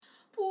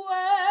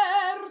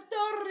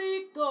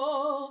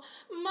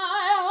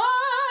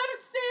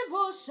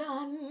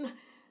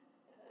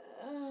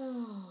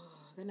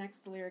the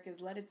next lyric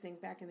is "Let it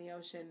sink back in the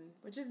ocean,"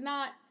 which is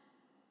not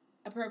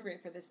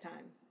appropriate for this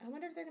time. I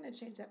wonder if they're going to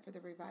change that for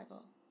the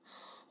revival.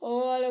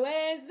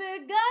 Always the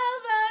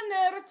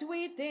governor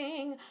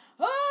tweeting,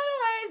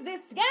 always the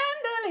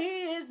scandal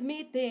he is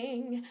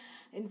meeting,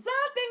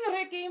 insulting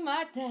Ricky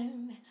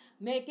Martin,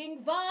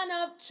 making fun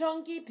of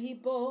chunky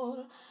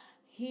people.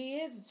 He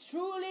is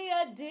truly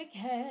a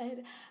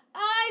dickhead.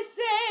 I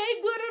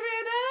say good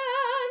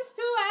riddance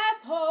to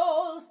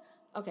assholes.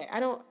 Okay, I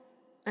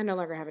no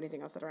longer have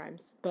anything else that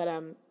rhymes, but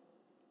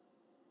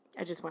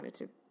I just wanted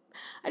to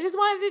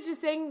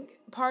sing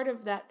part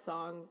of that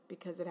song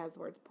because it has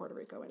the words Puerto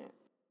Rico in it.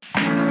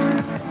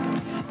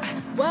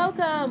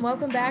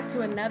 Welcome back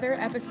to another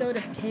episode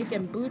of Cake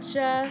and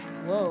Kombucha.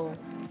 Whoa,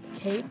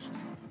 Cake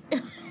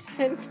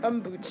and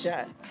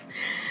Kombucha.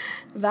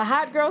 The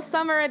Hot Girl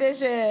Summer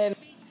Edition.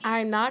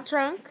 I'm not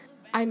drunk.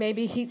 I may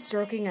be heat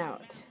stroking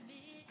out.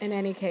 In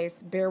any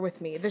case, bear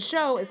with me. The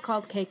show is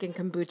called Cake and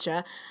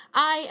Kombucha.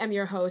 I am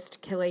your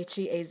host,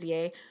 Kelechi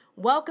Ezie.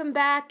 Welcome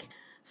back,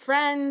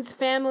 friends,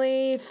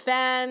 family,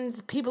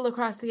 fans, people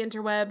across the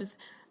interwebs.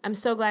 I'm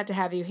so glad to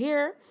have you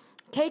here.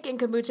 Cake and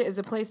Kombucha is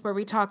a place where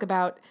we talk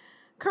about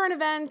current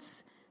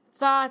events,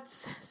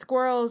 thoughts,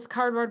 squirrels,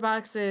 cardboard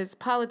boxes,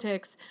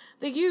 politics,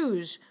 the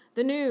huge,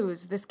 the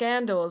news, the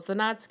scandals, the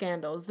not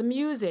scandals, the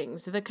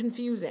musings, the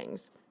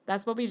confusings.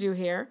 That's what we do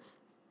here.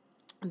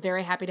 I'm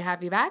very happy to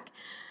have you back.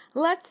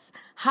 Let's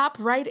hop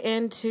right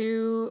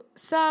into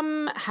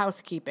some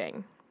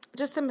housekeeping.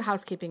 Just some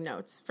housekeeping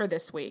notes for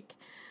this week.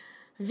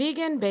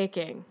 Vegan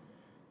baking.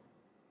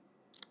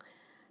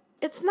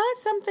 It's not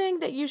something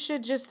that you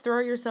should just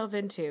throw yourself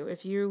into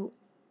if you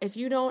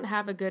don't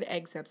have a good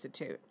egg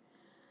substitute.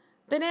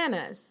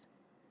 Bananas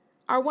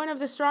are one of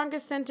the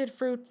strongest scented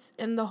fruits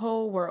in the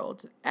whole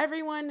world.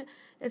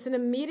 It's an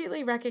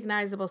immediately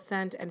recognizable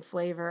scent and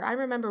flavor. I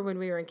remember when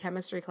we were in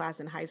chemistry class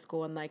in high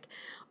school and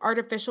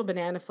artificial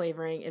banana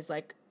flavoring is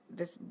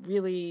this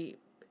really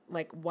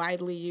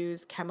widely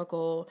used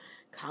chemical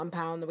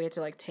compound that we had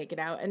to take it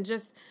out and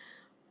just,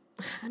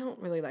 I don't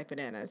really like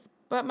bananas.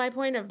 But my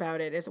point about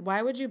it is,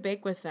 why would you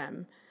bake with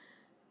them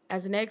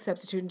as an egg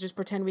substitute and just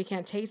pretend we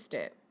can't taste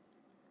it?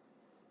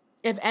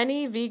 If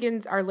any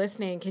vegans are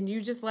listening, can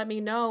you just let me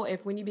know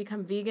if when you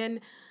become vegan,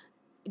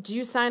 do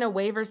you sign a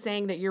waiver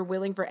saying that you're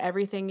willing for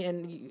everything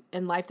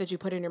in life that you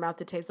put in your mouth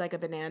to taste like a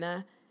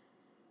banana?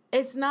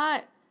 It's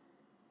not,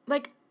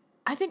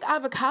 I think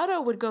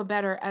avocado would go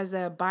better as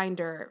a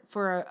binder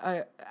for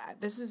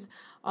this is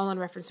all in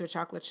reference to a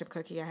chocolate chip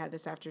cookie I had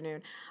this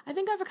afternoon. I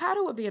think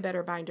avocado would be a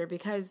better binder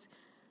because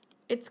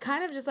it's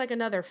kind of just like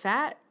another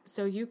fat.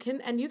 So you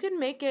can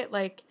make it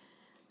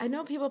I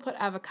know people put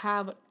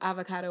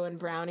avocado in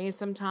brownies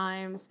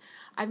sometimes.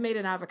 I've made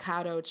an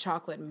avocado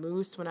chocolate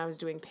mousse when I was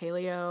doing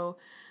paleo.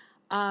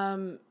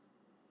 I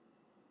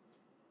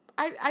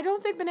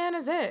don't think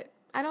banana's it.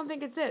 I don't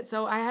think it's it.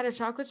 So I had a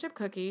chocolate chip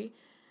cookie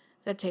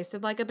that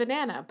tasted like a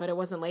banana, but it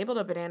wasn't labeled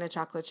a banana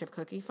chocolate chip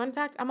cookie. Fun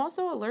fact, I'm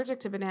also allergic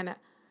to banana.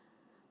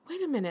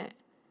 Wait a minute.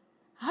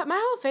 My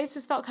whole face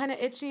just felt kind of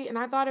itchy, and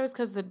I thought it was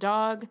because the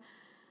dog,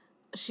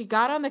 she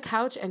got on the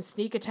couch and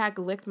sneak attack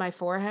licked my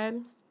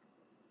forehead.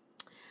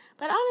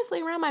 But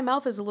honestly, around my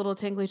mouth is a little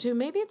tingly too.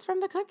 Maybe it's from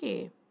the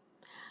cookie.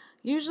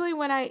 Usually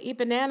when I eat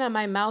banana,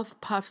 my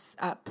mouth puffs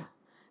up.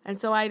 And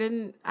so I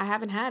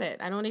haven't had it.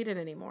 I don't eat it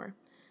anymore.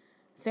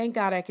 Thank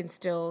God I can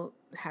still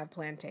have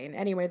plantain.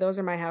 Anyway, those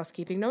are my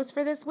housekeeping notes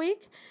for this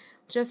week.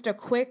 Just a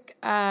quick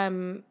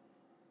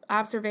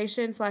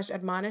observation /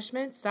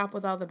 admonishment. Stop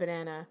with all the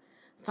banana.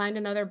 Find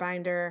another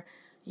binder.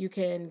 You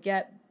can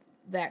get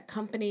that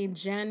company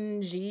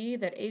Gen G,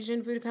 that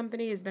Asian food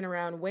company, has been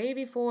around way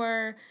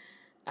before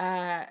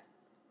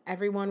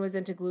everyone was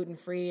into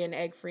gluten-free and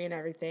egg-free and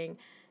everything.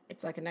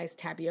 It's like a nice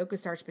tapioca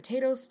starch,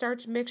 potato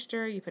starch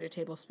mixture. You put a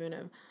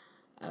tablespoon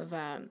of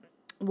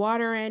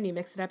water in, you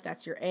mix it up,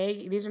 that's your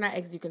egg. These are not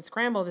eggs you can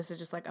scramble. This is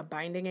just like a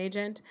binding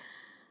agent.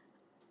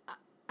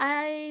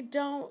 I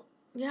don't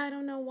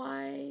know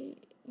why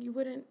you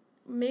wouldn't.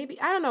 Maybe,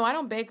 I don't know. I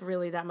don't bake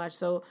really that much,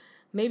 so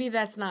maybe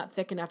that's not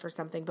thick enough or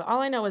something. But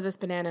all I know is this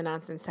banana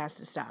nonsense has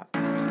to stop.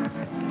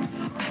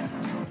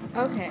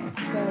 Okay,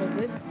 so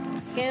this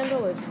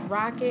scandal is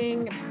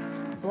rocking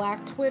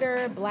Black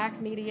Twitter,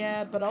 Black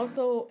media, but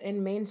also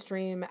in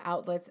mainstream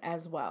outlets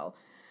as well.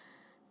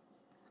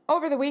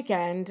 Over the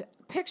weekend,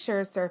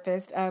 pictures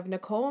surfaced of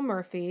Nicole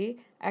Murphy,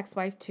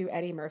 ex-wife to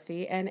Eddie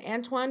Murphy, and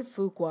Antoine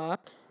Fuqua,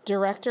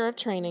 director of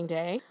Training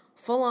Day,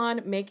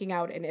 full-on making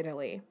out in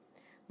Italy,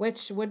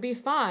 which would be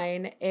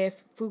fine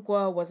if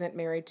Fuqua wasn't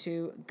married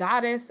to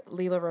goddess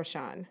Lela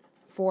Rochon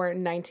for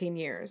 19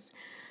 years.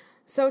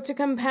 So to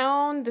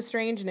compound the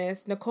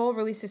strangeness, Nicole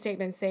released a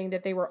statement saying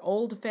that they were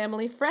old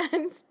family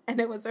friends and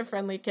it was a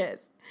friendly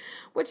kiss,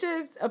 which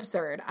is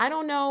absurd. I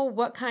don't know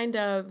what kind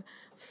of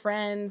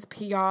friends,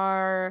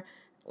 PR,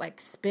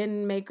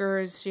 spin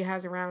makers she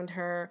has around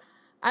her.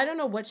 I don't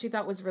know what she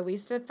thought was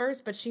released at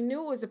first, but she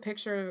knew it was a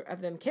picture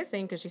of them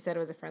kissing because she said it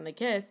was a friendly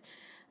kiss.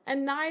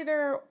 And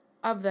neither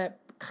of the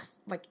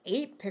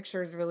 8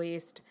 pictures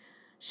released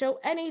show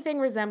anything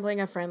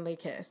resembling a friendly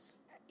kiss.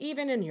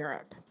 even in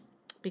Europe,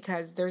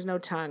 because there's no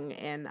tongue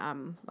in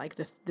like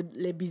the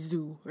les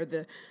bisous or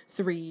the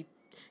 3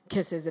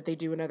 kisses that they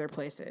do in other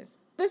places.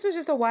 This was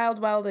just a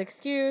wild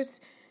excuse,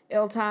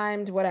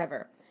 ill-timed,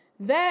 whatever.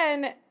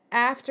 Then,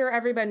 after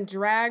everyone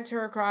dragged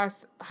her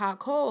across hot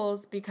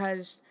coals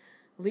because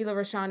Lela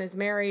Rochon is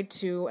married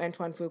to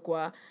Antoine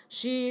Fuqua,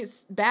 she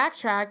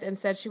backtracked and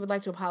said she would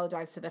like to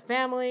apologize to the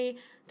family,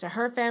 to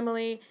her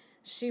family.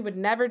 She would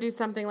never do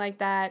something like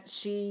that.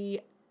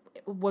 She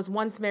was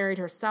once married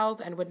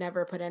herself and would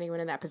never put anyone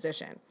in that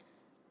position.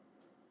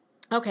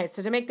 Okay,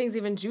 so to make things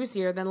even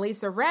juicier, then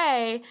Lisa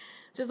Ray,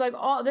 just like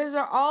these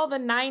are all the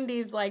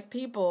 90s like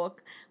people.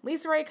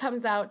 Lisa Ray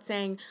comes out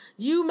saying,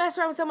 "You messed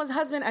around with someone's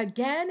husband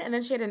again?" And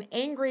then she had an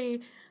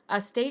angry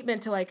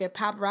statement to like a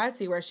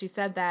paparazzi where she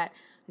said that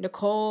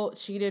Nicole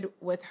cheated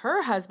with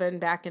her husband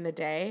back in the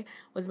day,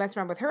 was messing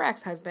around with her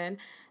ex-husband,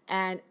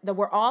 and that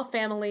we're all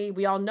family,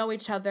 we all know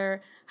each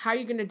other. How are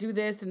you going to do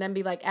this and then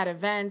be like at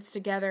events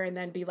together and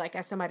then be like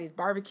at somebody's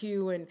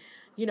barbecue? And,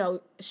 you know,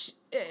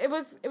 it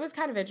was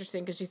kind of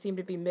interesting because she seemed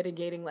to be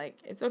mitigating like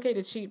it's okay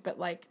to cheat, but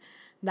like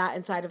not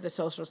inside of the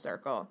social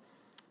circle.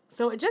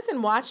 So just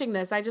in watching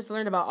this, I just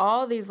learned about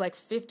all these like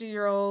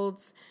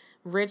 50-year-olds,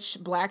 rich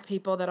Black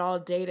people that all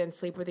date and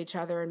sleep with each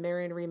other and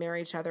marry and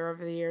remarry each other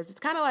over the years. It's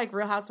kind of like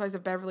Real Housewives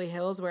of Beverly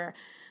Hills, where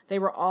they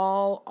were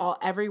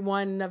every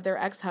one of their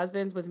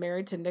ex-husbands was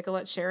married to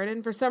Nicolette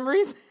Sheridan for some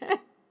reason.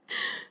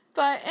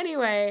 But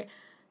anyway,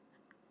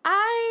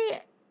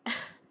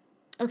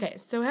 okay,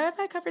 so have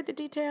I covered the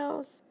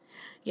details?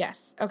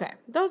 Yes. Okay.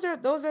 Those are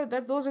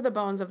the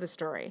bones of the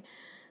story.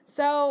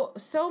 So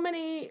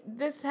many,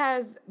 this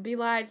has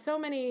belied so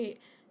many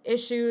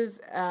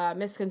issues,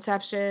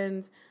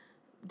 misconceptions,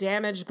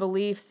 damaged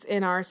beliefs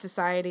in our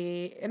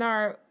society,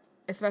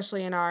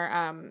 especially in our,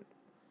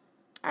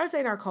 I would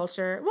say in our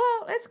culture.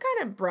 Well, it's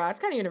kind of broad. It's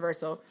kind of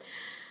universal.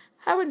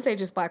 I wouldn't say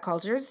just Black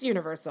culture. It's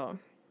universal.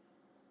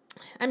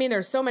 I mean,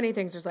 there's so many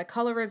things. There's like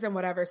colorism,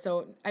 whatever.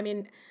 So, I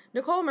mean,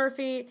 Nicole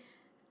Murphy,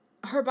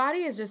 her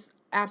body is just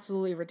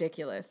absolutely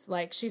ridiculous.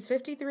 Like, she's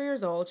 53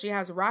 years old. She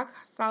has rock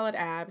solid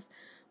abs,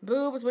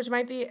 boobs, which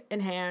might be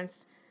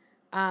enhanced,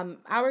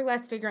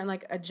 hourglass figure, and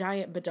like a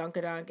giant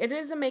badunkadunk. It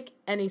doesn't make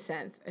any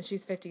sense. And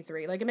she's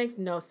 53. Like, it makes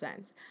no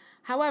sense.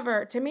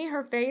 However, to me,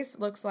 her face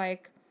looks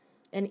like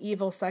an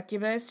evil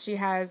succubus. She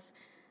has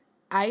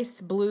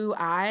ice blue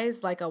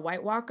eyes like a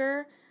White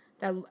Walker.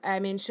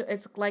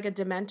 It's like a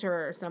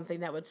Dementor or something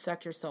that would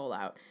suck your soul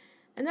out.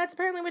 And that's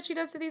apparently what she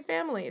does to these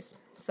families.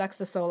 Sucks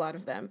the soul out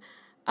of them.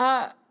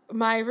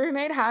 My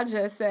roommate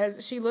Haja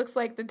says she looks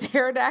like the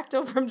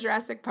pterodactyl from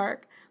Jurassic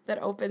Park that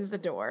opens the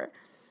door.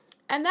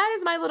 And that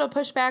is my little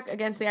pushback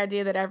against the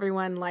idea that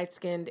everyone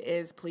light-skinned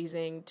is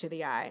pleasing to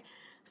the eye.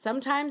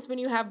 Sometimes when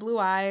you have blue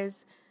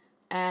eyes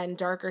and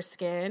darker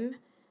skin,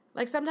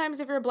 like sometimes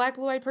if you're a Black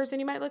blue-eyed person,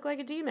 you might look like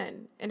a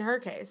demon. In her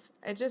case,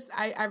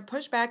 I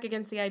push back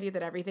against the idea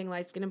that everything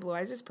light-skinned and blue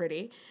eyes is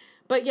pretty.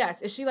 But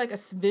yes, is she like a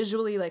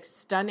visually like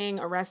stunning,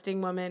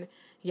 arresting woman?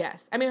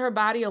 Yes. I mean, her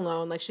body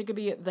alone, like she could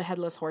be the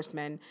headless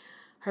horseman.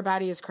 Her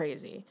body is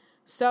crazy.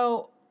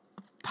 So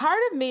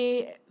part of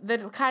me, the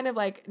kind of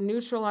like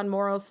neutral on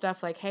moral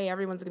stuff, like, hey,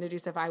 everyone's going to do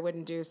stuff I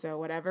wouldn't do, so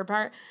whatever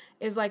part,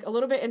 is like a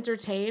little bit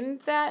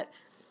entertained that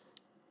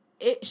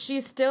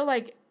she's still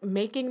like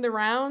making the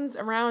rounds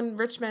around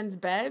rich men's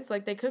beds.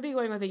 Like they could be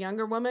going with a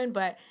younger woman,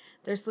 but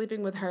they're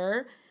sleeping with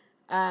her.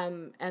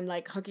 And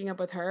like hooking up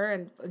with her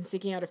and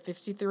seeking out a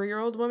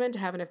 53-year-old woman to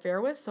have an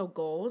affair with. So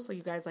goals, like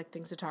you guys like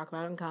things to talk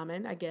about in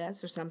common, I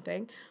guess, or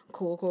something.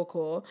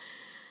 Cool.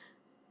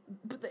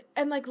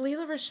 And like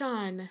Lela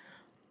Rochon,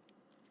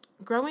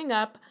 growing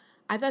up,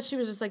 I thought she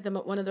was just like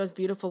one of those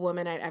beautiful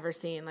women I'd ever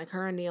seen, like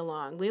her and Nia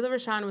Long. Lela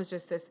Rochon was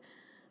just this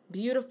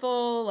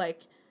beautiful,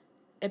 like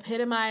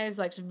epitomized,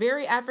 like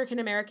very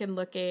African-American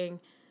looking,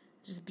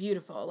 just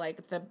beautiful,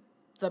 like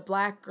the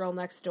Black girl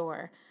next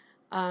door.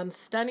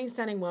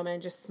 Stunning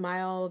woman, just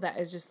smile that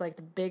is just like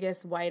the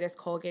biggest, whitest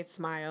Colgate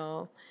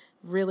smile,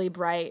 really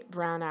bright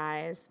brown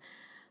eyes.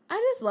 I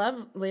just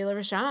love Lela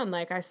Rochon.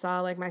 Like I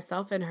saw like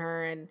myself in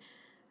her,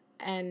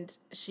 and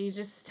she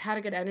just had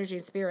a good energy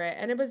and spirit.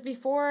 And it was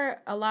before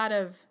a lot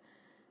of,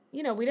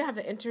 we didn't have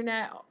the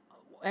internet,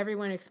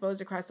 everyone exposed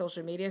across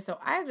social media. So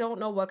I don't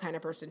know what kind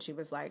of person she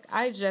was like.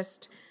 I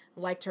just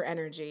liked her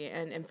energy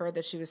and inferred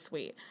that she was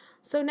sweet.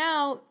 So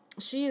now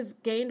she has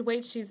gained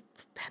weight. She's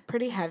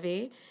pretty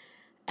heavy.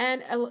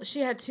 And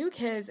she had 2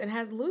 kids and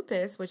has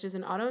lupus, which is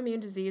an autoimmune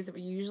disease that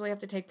we usually have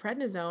to take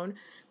prednisone,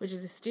 which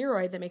is a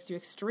steroid that makes you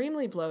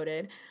extremely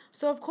bloated.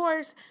 So, of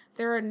course,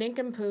 there are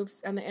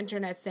nincompoops on the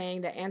internet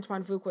saying that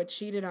Antoine Fuqua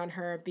cheated on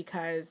her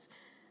because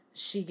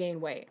she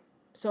gained weight.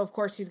 So, of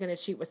course, he's going to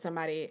cheat with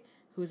somebody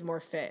who's more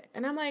fit.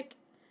 And I'm like,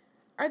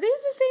 are these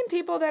the same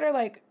people that are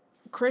like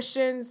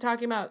Christians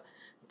talking about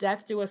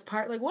death do us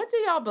part? Like, what do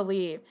y'all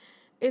believe?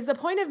 Is the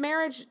point of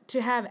marriage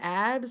to have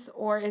abs,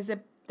 or is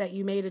it that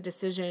you made a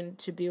decision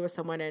to be with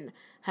someone and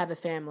have a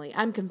family?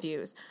 I'm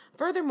confused.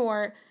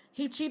 Furthermore,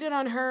 he cheated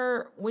on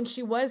her when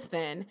she was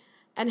thin,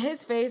 and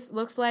his face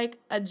looks like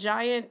a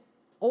giant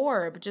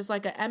orb, just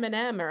like a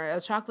M&M or a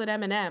chocolate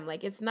M&M.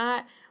 Like, it's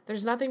not,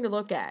 there's nothing to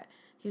look at.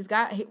 He's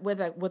got, with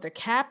a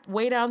cap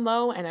way down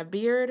low and a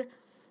beard,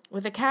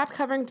 with a cap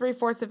covering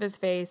 3/4 of his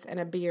face and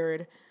a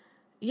beard.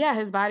 Yeah,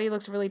 his body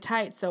looks really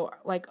tight. So,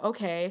 like,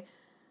 okay,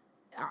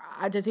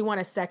 does he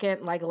want a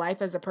second, like,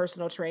 life as a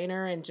personal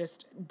trainer and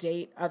just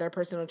date other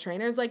personal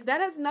trainers? Like,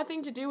 that has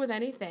nothing to do with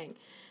anything.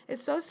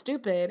 It's so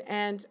stupid.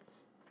 And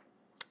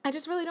I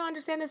just really don't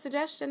understand the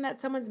suggestion that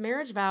someone's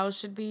marriage vows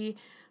should be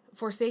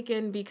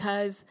forsaken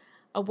because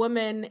a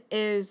woman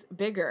is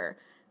bigger.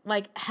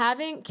 Like,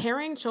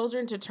 carrying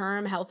children to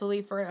term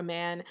healthily for a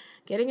man,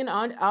 getting an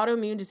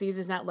autoimmune disease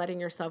is not letting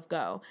yourself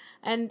go.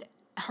 And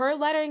her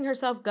letting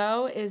herself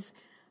go is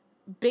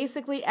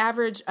basically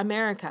average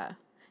America.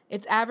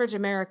 It's average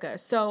America.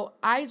 So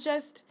I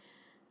just,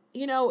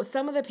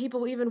 some of the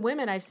people, even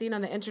women I've seen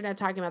on the internet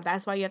talking about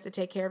that's why you have to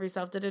take care of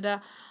yourself,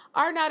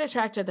 are not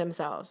attractive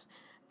themselves.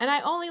 And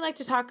I only like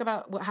to talk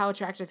about how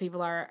attractive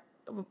people are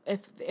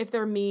if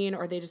they're mean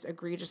or they just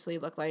egregiously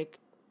look like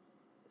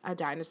a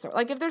dinosaur.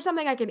 Like, if there's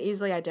something I can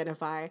easily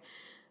identify,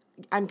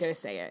 I'm going to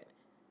say it.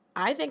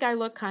 I think I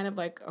look kind of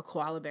like a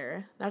koala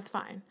bear. That's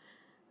fine.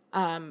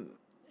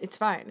 It's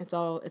fine. It's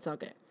all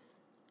good.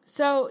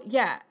 So,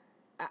 yeah,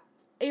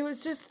 it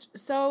was just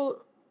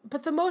so,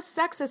 but the most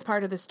sexist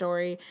part of the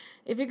story,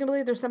 if you can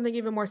believe there's something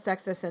even more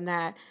sexist than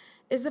that,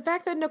 is the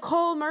fact that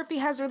Nicole Murphy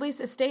has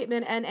released a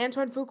statement and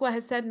Antoine Fuqua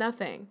has said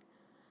nothing.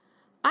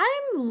 I'm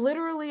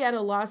literally at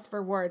a loss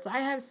for words. I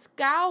have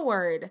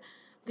scoured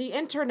the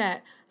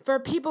internet for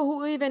people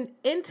who even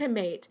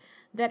intimate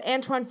that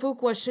Antoine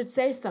Fuqua should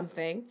say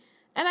something,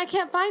 and I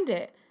can't find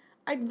it.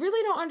 I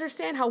really don't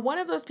understand how one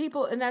of those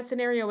people in that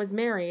scenario is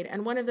married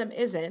and one of them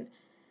isn't.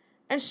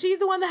 And she's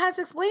the one that has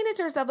to explain it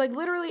to herself. Like,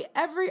 literally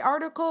every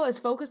article is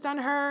focused on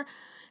her.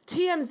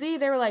 TMZ,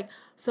 they were like,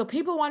 so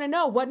people want to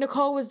know what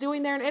Nicole was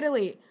doing there in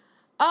Italy.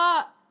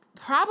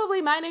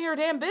 Probably minding her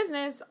damn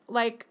business,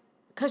 like,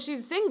 because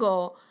she's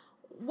single.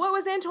 What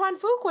was Antoine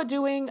Fuqua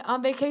doing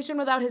on vacation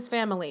without his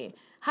family?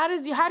 How do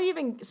you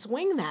even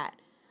swing that?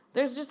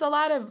 There's just a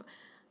lot of,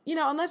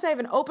 unless I have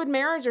an open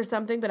marriage or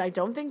something, but I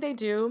don't think they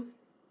do.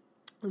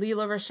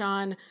 Lela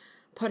Rochon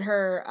put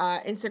her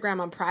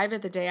Instagram on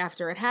private the day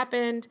after it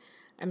happened.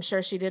 I'm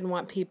sure she didn't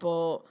want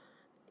people,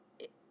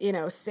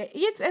 say,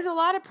 it's a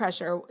lot of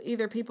pressure.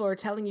 Either people are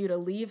telling you to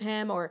leave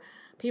him or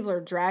people are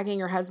dragging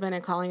your husband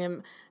and calling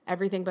him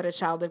everything but a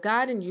child of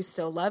God and you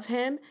still love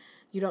him.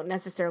 You don't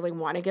necessarily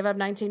want to give up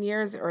 19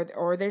 years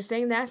or they're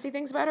saying nasty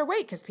things about her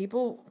weight because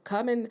people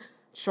come and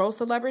troll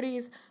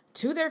celebrities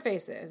to their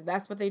faces.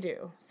 That's what they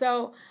do.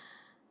 So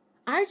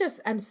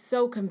I'm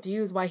so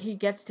confused why he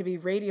gets to be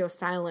radio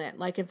silent.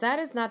 Like, if that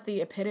is not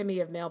the epitome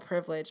of male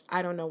privilege,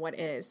 I don't know what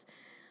is.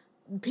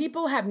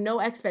 People have no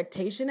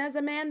expectation as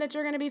a man that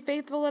you're going to be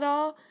faithful at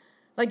all.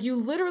 Like, you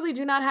literally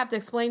do not have to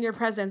explain your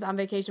presence on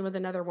vacation with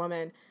another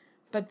woman,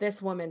 but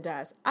this woman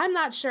does. I'm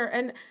not sure.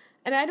 And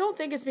I don't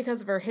think it's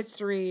because of her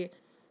history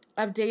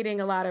of dating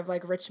a lot of,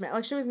 like, rich men.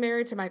 Like, she was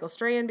married to Michael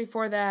Strahan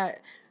before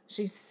that.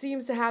 She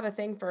seems to have a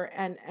thing for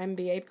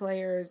NBA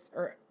players,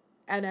 or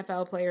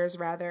NFL players,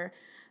 rather.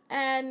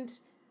 And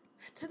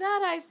to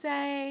that I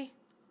say,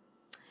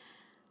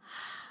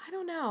 I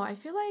don't know. I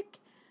feel like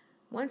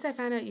once I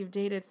find out you've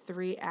dated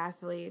 3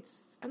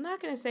 athletes, I'm not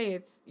going to say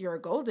you're a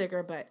gold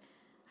digger, but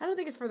I don't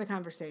think it's for the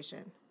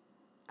conversation.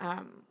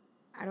 I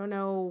don't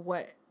know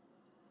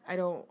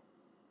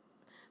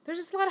there's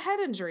just a lot of head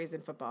injuries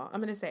in football. I'm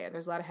going to say it.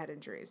 There's a lot of head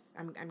injuries.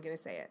 I'm going to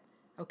say it.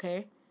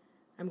 Okay?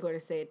 I'm going to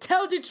say it.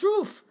 Tell the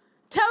truth.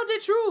 Tell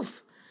the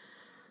truth.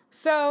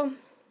 So,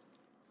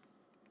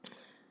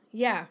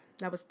 yeah,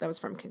 that was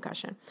from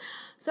Concussion.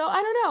 So,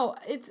 I don't know.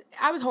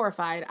 I was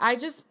horrified.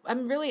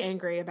 I'm really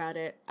angry about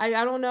it. I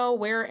don't know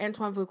where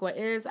Antoine Fuqua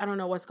is. I don't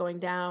know what's going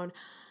down.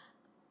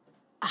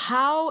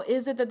 How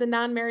is it that the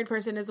non-married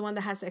person is the one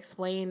that has to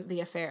explain the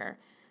affair?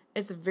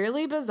 It's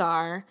really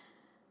bizarre,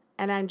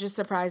 and I'm just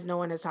surprised no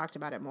one has talked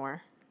about it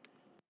more.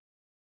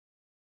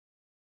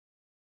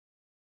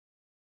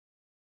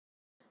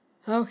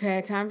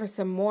 Okay, time for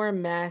some more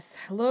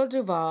mess. Lil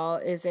Duval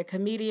is a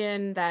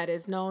comedian that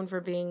is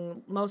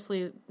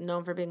mostly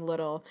known for being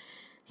little.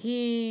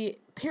 He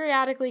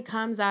periodically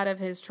comes out of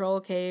his troll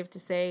cave to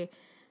say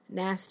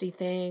nasty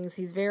things.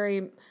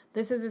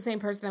 This is the same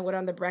person that went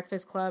on The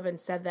Breakfast Club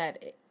and said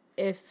that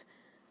if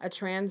a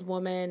trans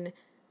woman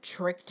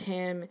tricked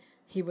him,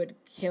 he would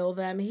kill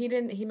them. He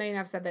may not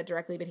have said that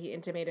directly, but he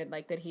intimated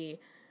like that he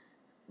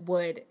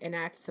would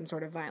enact some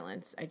sort of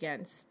violence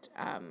against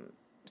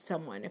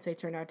someone if they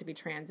turned out to be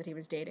trans that he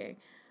was dating.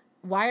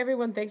 Why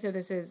everyone thinks that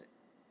this is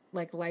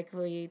like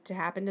likely to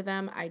happen to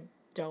them, I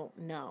don't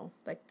know.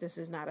 Like, this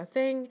is not a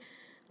thing.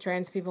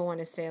 Trans people want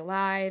to stay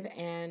alive,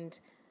 and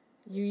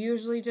you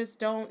usually just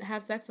don't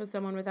have sex with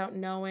someone without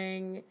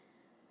knowing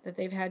that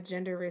they've had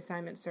gender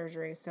reassignment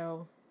surgery.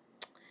 So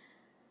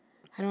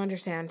I don't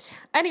understand.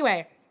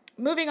 Anyway,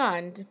 moving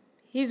on.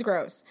 He's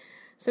gross.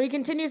 So he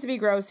continues to be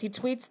gross. He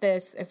tweets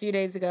this a few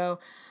days ago.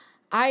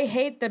 I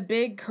hate the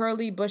big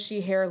curly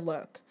bushy hair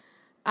look.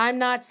 I'm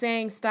not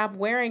saying stop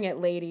wearing it,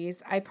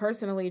 ladies. I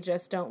personally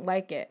just don't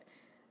like it.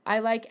 I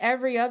like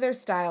every other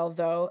style,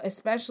 though,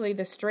 especially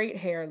the straight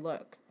hair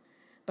look.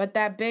 But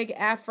that big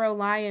Afro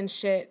lion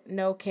shit,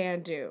 no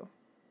can do.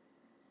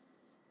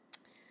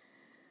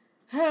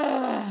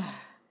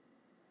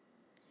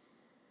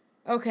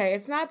 Okay,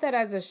 it's not that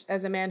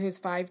as a man who's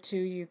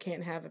 5'2", you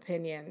can't have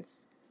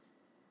opinions.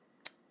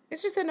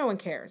 It's just that no one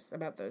cares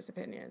about those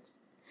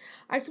opinions.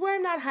 I swear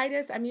I'm not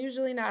Heidi's. I'm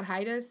usually not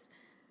Heidi's.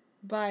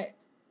 But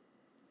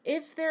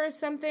if there is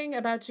something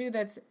about you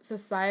that's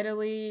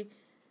societally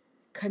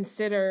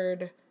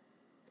considered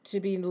to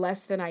be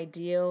less than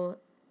ideal,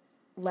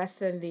 less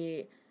than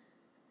the,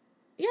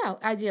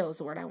 ideal is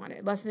the word I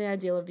wanted, less than the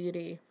ideal of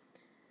beauty,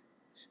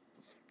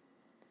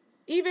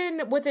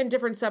 even within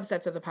different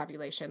subsets of the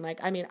population. Like,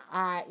 I mean,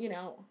 I,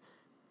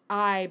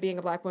 being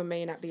a black woman,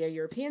 may not be a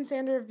European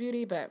standard of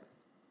beauty, but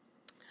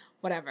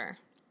whatever.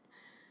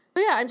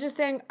 But yeah, I'm just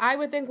saying, I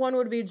would think one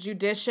would be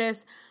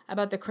judicious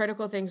about the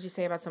critical things you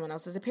say about someone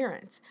else's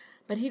appearance.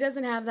 But he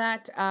doesn't have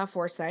that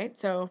foresight,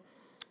 so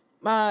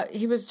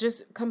he was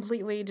just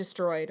completely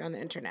destroyed on the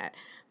internet.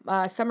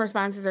 Some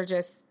responses are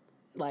just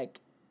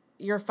like,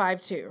 you're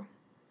 5'2".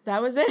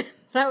 That was it.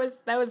 That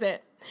was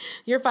it.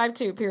 You're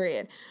 5'2",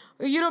 period.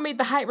 You don't meet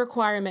the height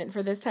requirement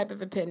for this type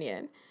of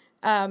opinion.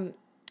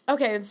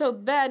 Okay, so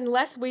then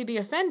lest we be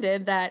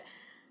offended that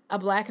a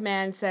black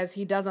man says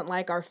he doesn't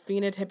like our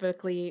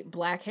phenotypically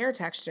black hair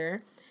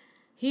texture,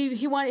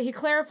 he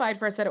clarified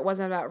for us that it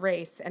wasn't about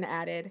race and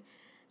added,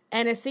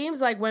 and it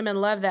seems like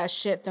women love that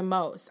shit the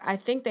most. I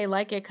think they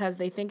like it because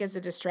they think it's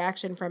a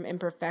distraction from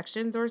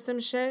imperfections or some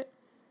shit.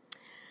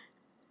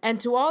 And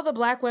to all the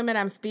black women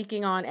I'm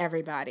speaking on,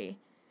 everybody,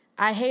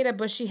 I hate a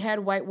bushy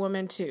head white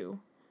woman too.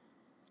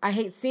 I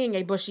hate seeing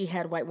a bushy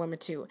head white woman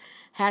too.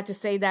 Had to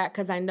say that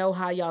because I know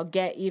how y'all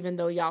get, even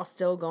though y'all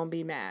still gonna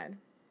be mad.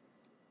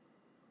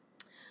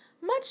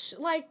 Much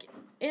like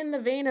in the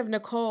vein of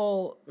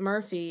Nicole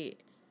Murphy,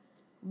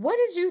 what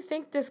did you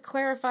think this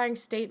clarifying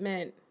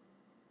statement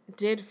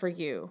did for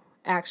you,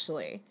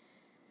 actually?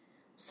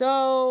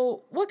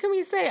 So what can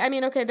we say? I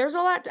mean, okay, I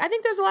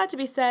think there's a lot to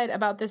be said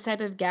about this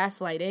type of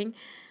gaslighting,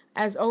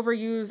 as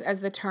overused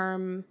as the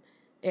term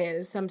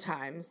is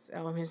sometimes.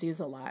 Oh, I'm going to use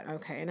a lot.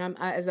 Okay. And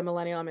as a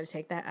millennial, I'm going to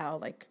take that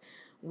out. Like,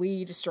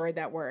 we destroyed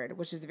that word,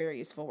 which is a very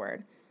useful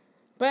word.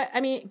 But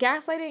I mean,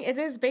 gaslighting,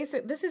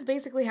 this is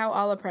basically how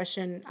all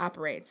oppression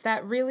operates.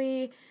 That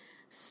really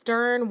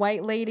stern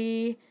white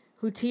lady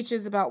who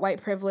teaches about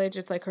white privilege,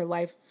 it's like her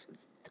life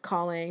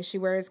calling. She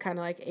wears kind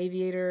of like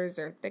aviators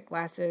or thick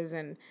glasses,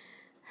 and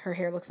her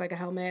hair looks like a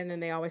helmet, and then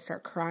they always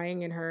start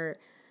crying in her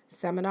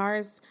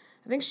seminars.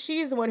 I think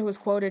she's the one who was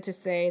quoted to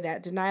say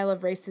that denial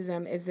of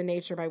racism is the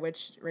nature by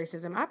which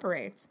racism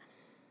operates.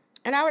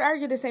 And I would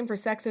argue the same for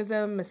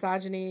sexism,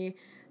 misogyny,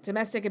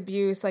 domestic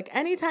abuse. Like,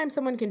 anytime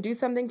someone can do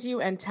something to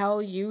you and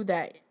tell you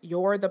that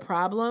you're the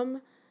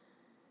problem,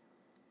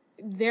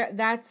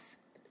 that's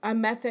a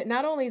method.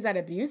 Not only is that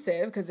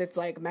abusive because it's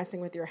like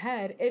messing with your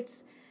head,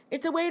 it's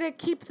a way to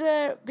keep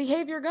the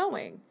behavior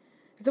going.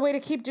 It's a way to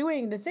keep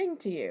doing the thing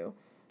to you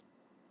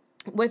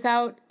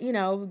without,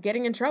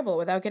 getting in trouble,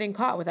 without getting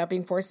caught, without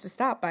being forced to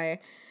stop by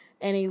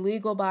any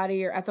legal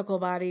body or ethical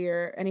body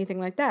or anything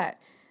like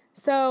that.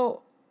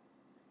 So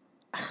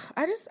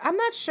I'm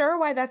not sure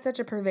why that's such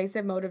a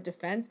pervasive mode of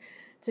defense.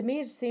 To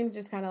me, it seems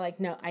just kind of like,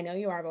 no, I know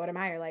you are, but what am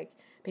I? Or like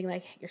being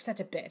like, you're such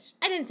a bitch.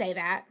 I didn't say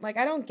that. Like,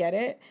 I don't get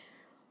it.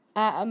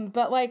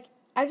 But like,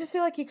 I just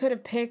feel like you could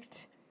have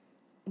picked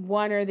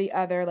one or the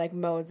other, like,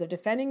 modes of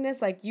defending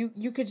this. Like, you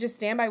could just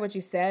stand by what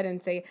you said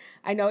and say,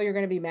 I know you're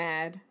going to be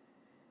mad,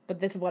 but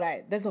this is what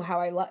I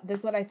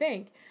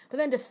think. But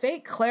then to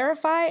fake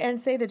clarify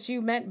and say that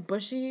you meant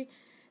bushy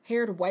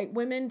haired white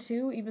women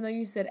too, even though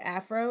you said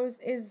afros,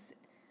 is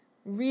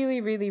really,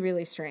 really,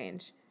 really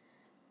strange.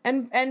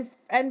 And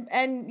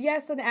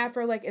yes, an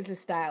afro, like, is a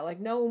style. Like,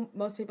 no,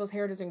 most people's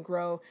hair doesn't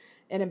grow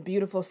in a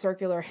beautiful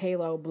circular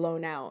halo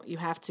blown out. You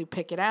have to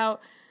pick it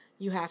out.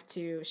 You have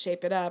to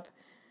shape it up.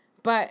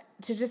 But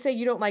to just say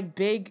you don't like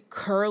big,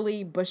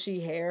 curly,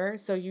 bushy hair,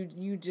 so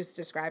you just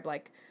described,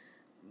 like,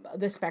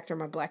 the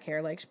spectrum of black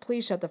hair. Like,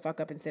 please shut the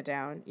fuck up and sit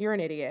down. You're an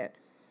idiot.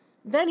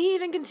 Then he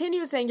even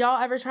continued saying,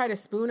 y'all ever try to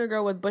spoon a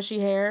girl with bushy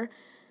hair?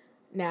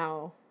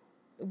 Now,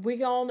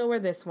 we all know where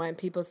this went.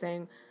 People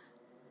saying,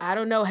 I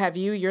don't know, have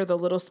you? You're the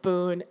little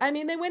spoon. I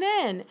mean, they went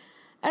in,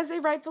 as they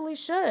rightfully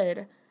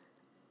should.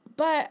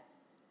 But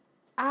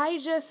I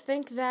just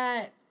think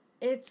that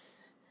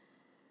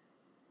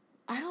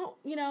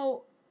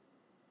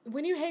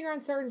when you hang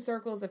around certain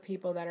circles of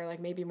people that are,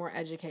 like, maybe more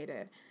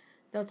educated,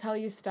 they'll tell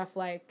you stuff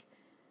like,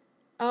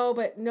 oh,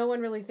 but no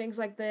one really thinks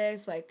like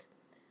this. Like,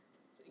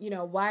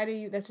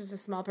 that's just a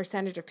small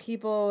percentage of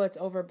people. It's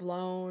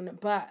overblown.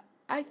 But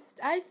I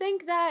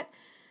think that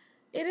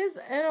it is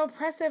an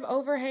oppressive,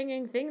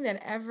 overhanging thing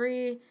that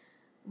every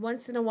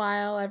once in a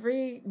while,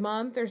 every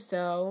month or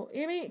so,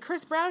 I mean,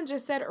 Chris Brown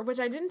just said, which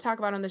I didn't talk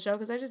about on the show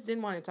because I just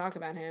didn't want to talk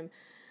about him,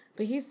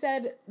 but he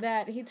said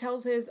that he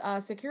tells his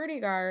security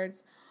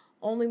guards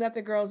only let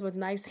the girls with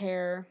nice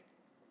hair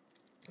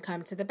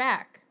come to the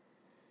back.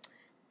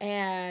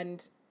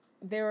 And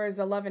there was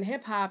a Love and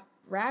Hip Hop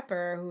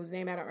rapper whose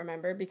name I don't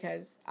remember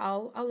because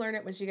I'll learn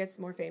it when she gets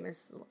more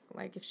famous.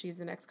 Like if she's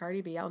the next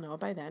Cardi B, I'll know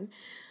it by then.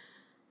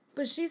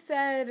 But she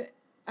said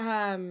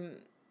that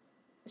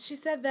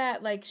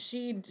like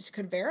she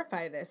could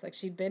verify this. Like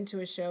she'd been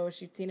to a show,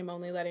 she'd seen him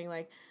only letting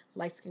like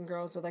light-skinned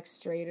girls with like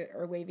straight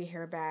or wavy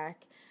hair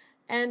back.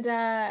 And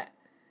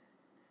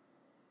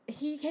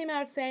he came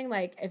out saying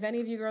like, if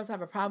any of you girls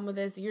have a problem with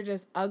this, you're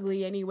just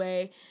ugly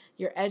anyway.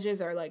 Your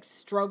edges are like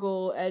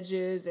struggle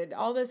edges and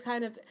all this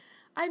kind of,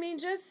 I mean,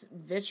 just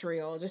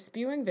vitriol, just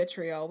spewing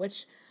vitriol,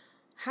 which,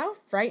 how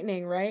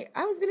frightening, right?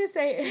 I was going to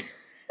say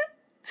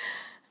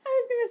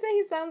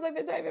he sounds like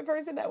the type of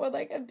person that would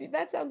like,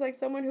 that sounds like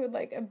someone who would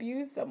like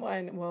abuse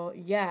someone. Well,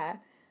 yeah,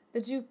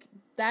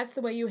 that's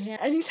the way you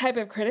handle any type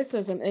of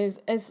criticism is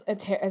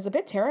a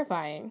bit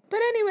terrifying. But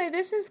anyway,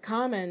 this is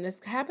common.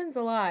 This happens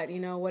a lot. You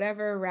know,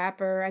 whatever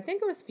rapper, I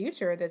think it was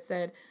Future that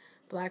said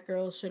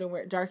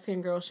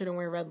dark-skinned girls shouldn't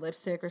wear red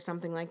lipstick or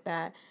something like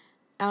that.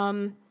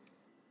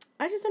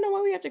 I just don't know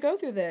why we have to go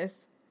through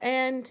this.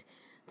 And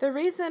the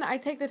reason I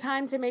take the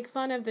time to make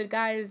fun of the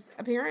guy's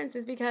appearance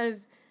is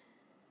because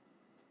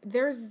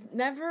there's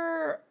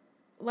never,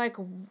 like,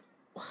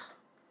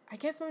 I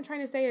guess what I'm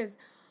trying to say is,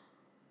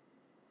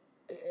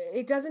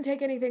 it doesn't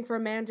take anything for a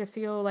man to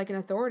feel like an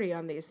authority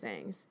on these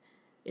things.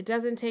 It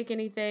doesn't take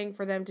anything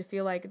for them to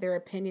feel like their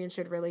opinion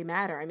should really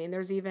matter. I mean,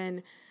 there's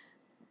even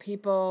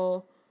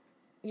people,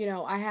 you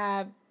know, I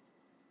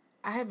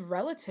have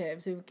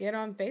relatives who get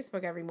on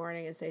Facebook every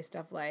morning and say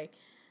stuff like,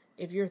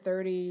 if you're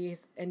 30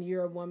 and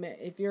you're a woman,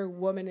 if you're a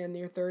woman and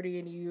you're 30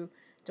 and you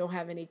don't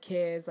have any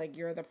kids, like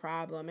you're the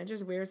problem, and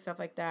just weird stuff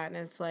like that. And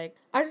it's like,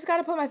 I just got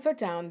to put my foot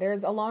down.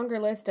 There's a longer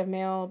list of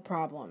male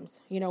problems.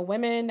 You know,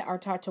 women are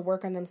taught to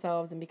work on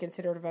themselves and be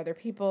considerate of other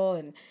people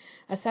and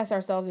assess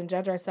ourselves and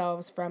judge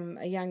ourselves from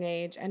a young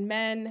age. And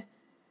men,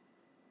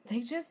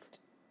 they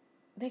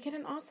get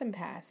an awesome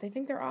pass. They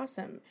think they're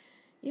awesome.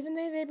 Even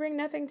though they bring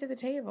nothing to the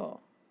table.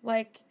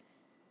 Like,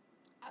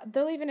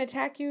 they'll even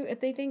attack you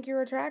if they think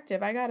you're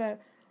attractive. I got a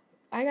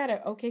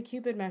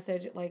OkCupid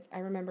message, like, I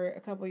remember a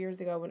couple years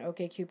ago when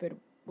OkCupid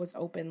was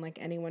open,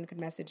 like, anyone could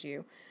message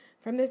you,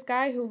 from this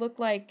guy who looked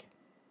like,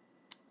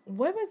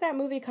 what was that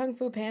movie, Kung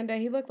Fu Panda?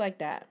 He looked like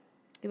that.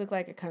 He looked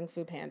like a Kung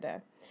Fu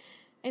Panda.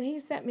 And he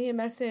sent me a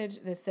message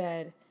that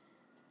said,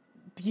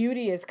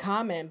 beauty is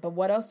common, but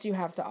what else do you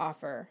have to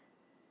offer?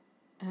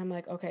 And I'm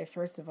like, okay,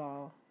 first of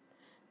all,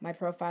 my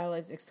profile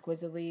is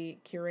exquisitely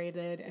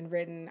curated and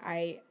written.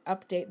 I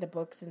update the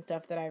books and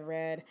stuff that I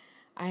read.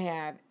 I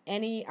have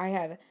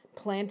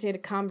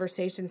planted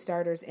conversation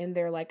starters in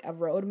there, like a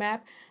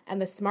roadmap,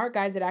 and the smart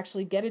guys that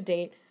actually get a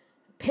date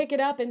pick it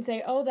up and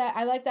say, oh, that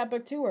I like that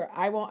book too, or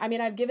I won't. I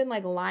mean, I've given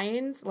like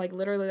lines, like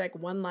literally like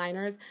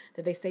one-liners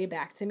that they say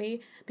back to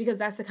me, because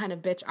that's the kind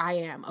of bitch I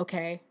am,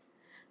 okay?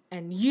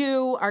 And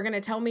you are going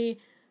to tell me,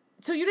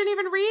 so you didn't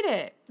even read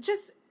it.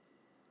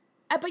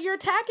 But you're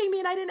attacking me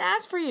and I didn't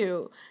ask for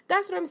you.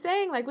 That's what I'm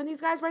saying. Like when these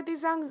guys write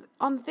these songs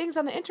on things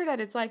on the internet,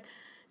 it's like,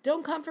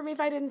 don't come for me if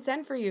I didn't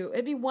send for you.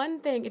 It'd be one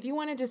thing if you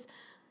want to just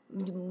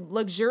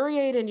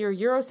luxuriate in your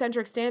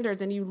Eurocentric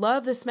standards and you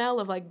love the smell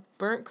of like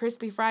burnt,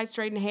 crispy, fried,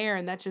 straightened hair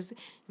and that just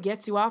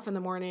gets you off in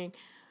the morning,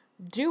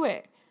 do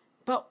it.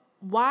 But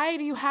why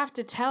do you have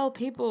to tell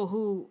people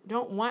who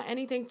don't want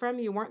anything from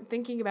you, weren't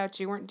thinking about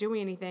you, weren't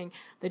doing anything,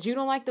 that you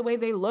don't like the way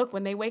they look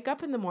when they wake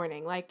up in the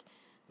morning? Like,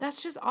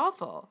 that's just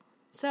awful.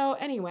 So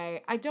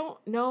anyway, I don't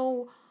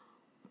know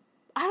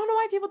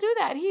why people do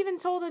that. And he even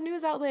told a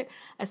news outlet,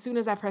 as soon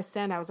as I pressed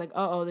send, I was like,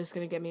 this is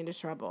going to get me into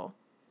trouble.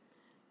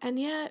 And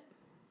yet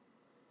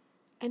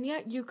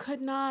you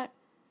could not,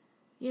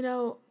 you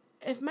know,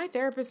 if my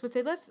therapist would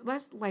say, let's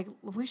like,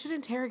 we should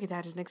interrogate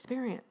that as an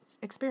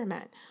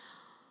experiment.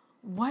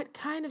 What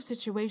kind of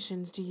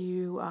situations do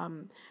you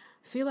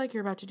feel like you're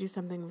about to do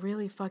something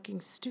really fucking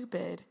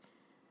stupid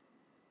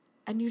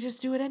and you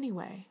just do it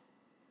anyway?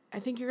 I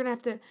think you're going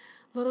to have to,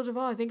 Little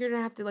Duval, I think you're going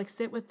to have to like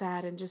sit with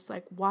that and just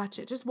like watch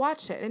it. Just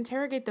watch it.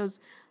 Interrogate those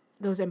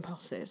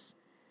impulses.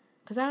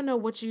 Because I don't know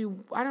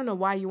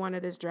why you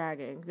wanted this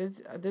dragging.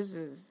 This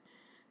is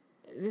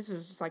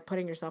just like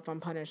putting yourself on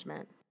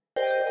punishment.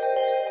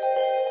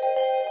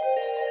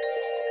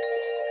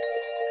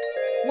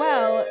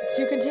 Well,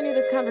 to continue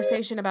this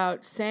conversation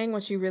about saying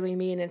what you really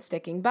mean and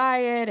sticking by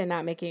it and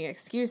not making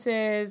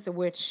excuses,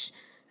 which,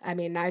 I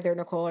mean, neither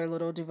Nicole or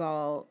Little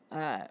Duval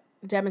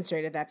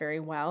demonstrated that very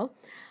well,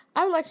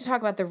 I would like to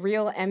talk about the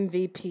real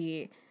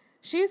MVP.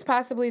 She is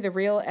possibly the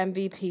real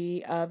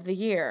MVP of the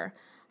year.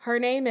 Her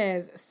name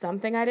is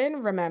something I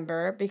didn't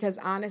remember because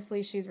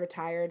honestly, she's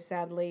retired,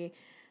 sadly.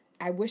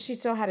 I wish she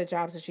still had a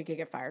job so she could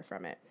get fired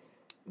from it.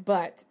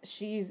 But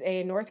she's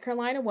a North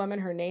Carolina woman.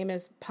 Her name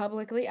is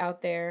publicly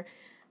out there.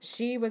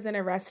 She was in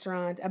a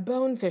restaurant, a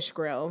Bonefish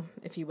Grill,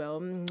 if you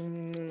will.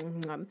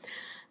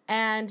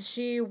 And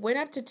she went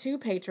up to two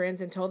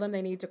patrons and told them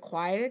they need to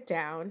quiet it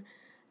down.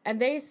 And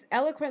they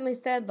eloquently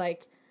said,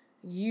 like,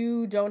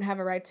 you don't have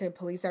a right to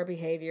police our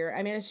behavior.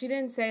 I mean, she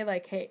didn't say,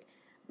 like, hey,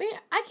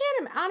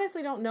 Man,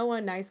 honestly don't know a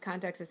nice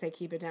context to say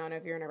keep it down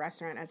if you're in a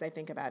restaurant as I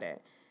think about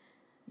it.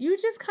 You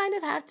just kind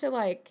of have to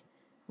like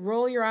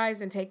roll your eyes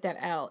and take that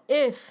L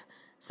if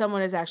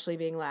someone is actually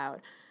being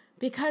loud.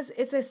 Because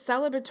it's a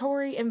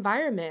celebratory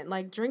environment.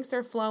 Like drinks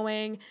are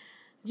flowing.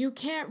 You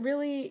can't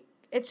really,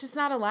 it's just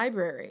not a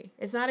library.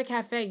 It's not a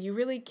cafe. You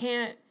really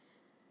can't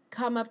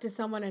come up to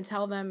someone and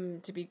tell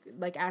them to be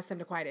like ask them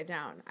to quiet it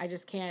down. I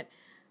just can't.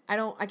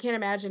 I can't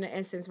imagine an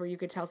instance where you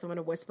could tell someone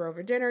to whisper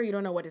over dinner. You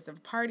don't know what is a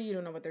party. You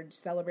don't know what they're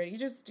celebrating.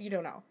 You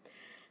don't know.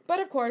 But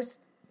of course,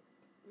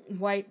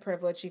 white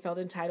privilege, she felt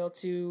entitled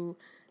to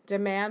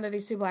demand that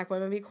these two black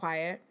women be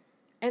quiet.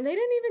 And they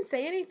didn't even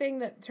say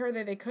anything to her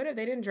that they could have.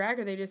 They didn't drag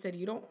her. They just said,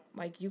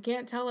 you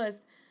can't tell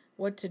us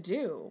what to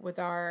do with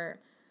our,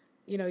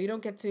 you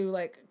don't get to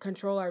like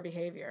control our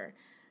behavior.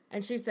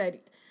 And she said,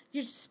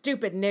 you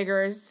stupid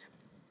niggers,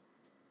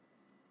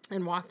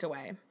 and walked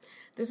away.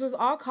 This was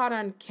all caught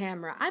on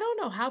camera. I don't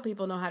know how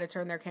people know how to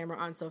turn their camera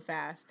on so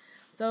fast.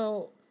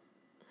 So,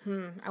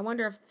 I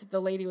wonder if the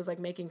lady was like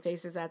making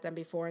faces at them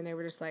before and they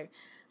were just like,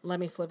 let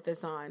me flip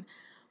this on.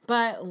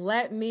 But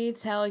let me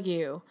tell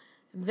you,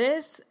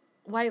 this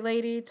white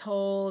lady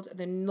told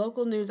the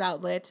local news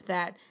outlet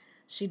that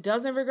she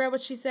doesn't regret what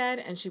she said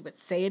and she would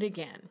say it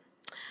again.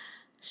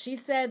 She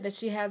said that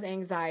she has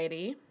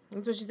anxiety.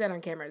 That's what she said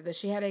on camera, that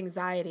she had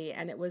anxiety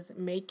and it was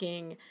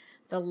making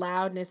the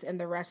loudness in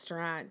the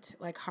restaurant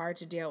like hard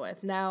to deal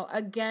with. Now,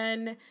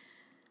 again,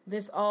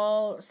 this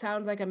all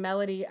sounds like a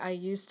melody I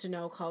used to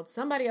know called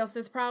Somebody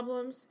Else's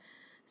Problems.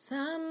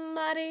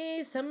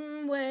 Somebody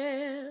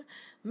somewhere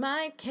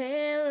might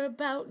care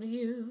about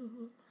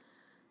you,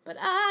 but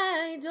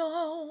I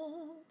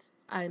don't.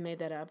 I made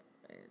that up,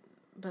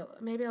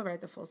 but maybe I'll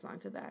write the full song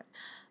to that.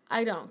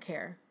 I don't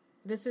care.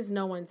 This is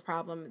no one's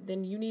problem.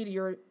 Then you need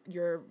your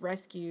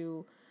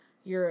rescue,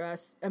 your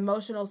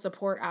emotional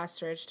support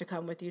ostrich to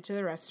come with you to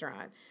the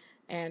restaurant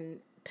and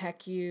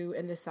peck you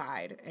in the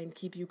side and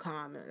keep you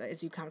calm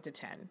as you count to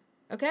 10.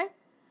 Okay?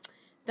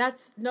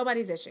 That's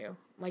nobody's issue.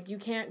 Like, you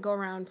can't go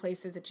around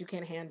places that you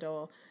can't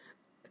handle.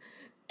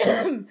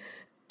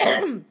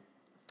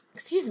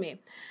 Excuse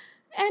me.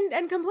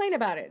 And complain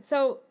about it.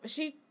 So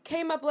she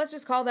came up, let's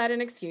just call that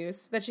an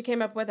excuse that she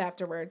came up with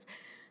afterwards.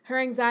 Her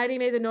anxiety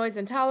made the noise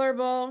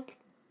intolerable.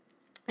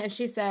 And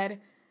she said,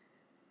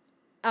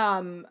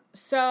 they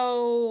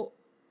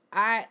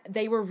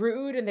were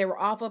rude and they were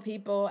awful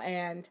people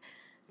and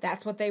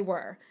that's what they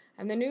were.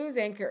 And the news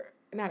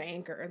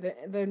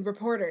the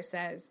reporter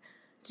says,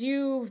 do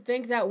you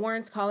think that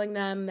warrants calling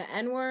them the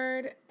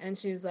N-word? And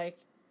she's like,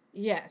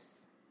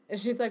 yes. And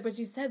she's like, but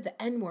you said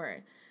the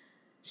N-word.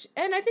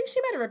 And I think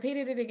she might have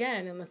repeated it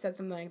again and said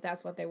something like,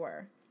 that's what they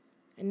were.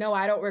 And no,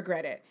 I don't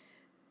regret it.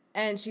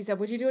 And she said,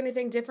 would you do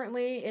anything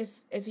differently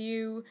if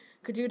you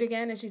could do it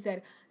again? And she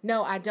said,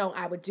 no, I don't.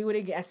 I would do it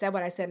again. I said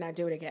what I said and I'd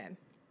do it again.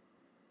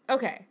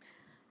 Okay.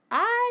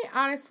 I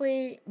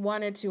honestly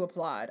wanted to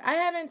applaud. I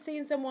haven't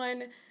seen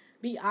someone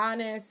be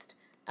honest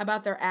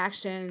about their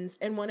actions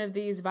in one of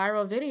these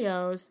viral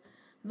videos.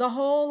 The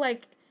whole,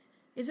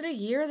 is it a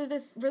year that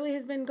this really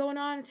has been going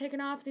on and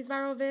taking off, these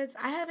viral vids?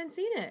 I haven't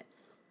seen it.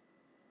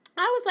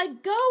 I was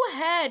like, go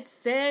ahead,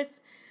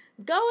 sis.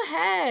 Go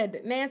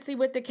ahead, Nancy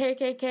with the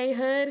KKK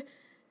hood.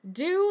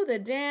 Do the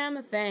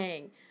damn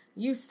thing.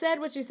 You said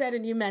what you said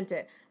and you meant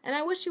it. And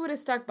I wish you would have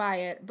stuck by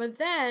it. But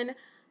then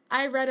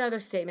I read other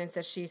statements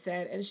that she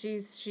said, and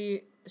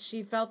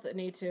she felt the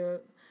need to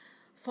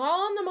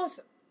fall on the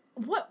most...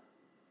 What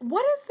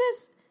is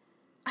this?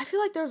 I feel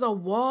like there's a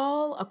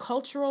wall, a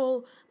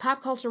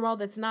pop culture wall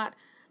that's not...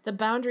 The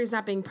boundary is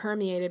not being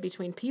permeated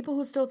between people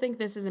who still think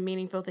this is a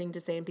meaningful thing to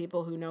say and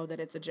people who know that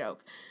it's a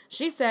joke.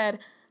 She said,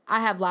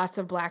 I have lots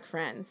of black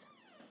friends.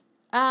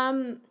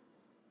 No,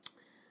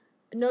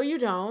 you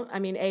don't. I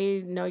mean,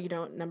 A, no, you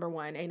don't. Number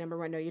one,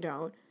 no, you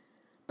don't.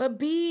 But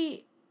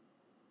B,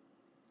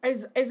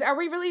 are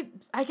we really,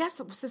 I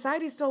guess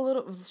society's still a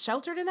little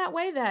sheltered in that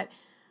way that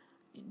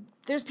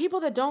there's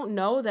people that don't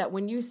know that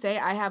when you say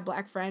I have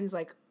black friends,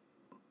 like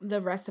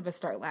the rest of us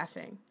start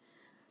laughing.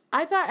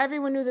 I thought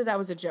everyone knew that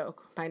was a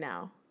joke by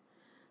now.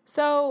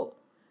 So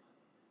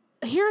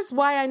here's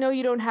why I know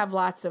you don't have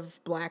lots of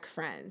black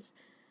friends.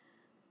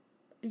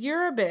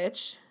 You're a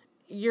bitch,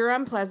 you're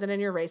unpleasant,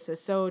 and you're racist,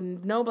 so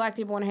no black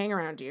people want to hang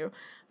around you.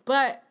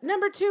 But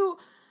number two,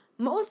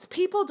 most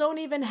people don't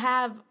even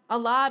have a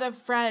lot of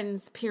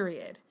friends,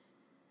 period.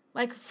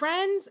 Like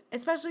friends,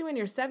 especially when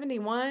you're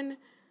 71,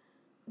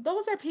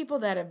 those are people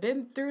that have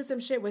been through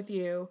some shit with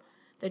you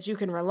that you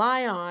can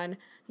rely on.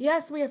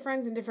 Yes, we have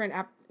friends in different,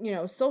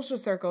 social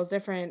circles,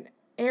 different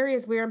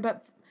areas we're in,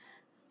 but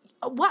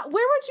where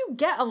would you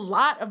get a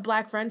lot of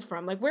black friends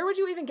from? Like, where would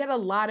you even get a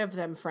lot of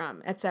them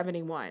from at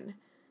 71?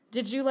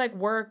 Did you,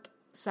 work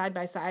side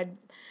by side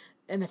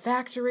in the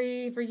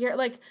factory for years?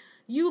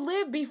 You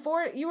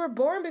were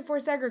born before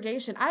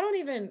segregation.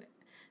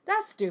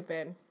 That's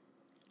stupid.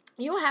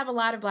 You have a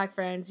lot of black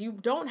friends. You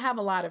don't have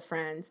a lot of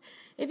friends.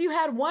 If you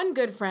had one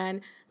good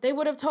friend, they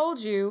would have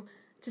told you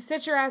to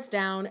sit your ass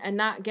down and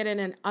not get in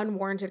an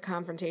unwarranted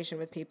confrontation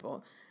with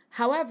people.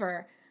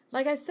 However,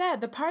 Like I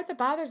said, the part that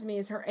bothers me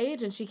is her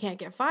age and she can't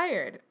get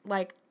fired.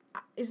 Like,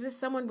 is this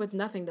someone with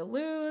nothing to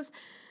lose?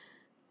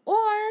 Or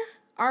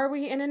are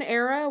we in an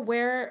era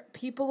where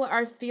people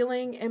are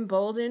feeling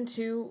emboldened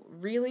to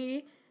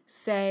really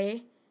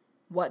say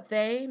what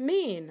they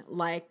mean?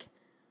 Like,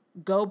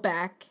 go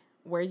back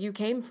where you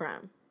came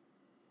from.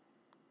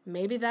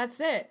 Maybe that's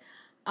it.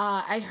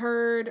 I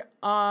heard,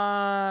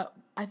 I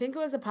think it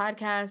was a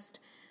podcast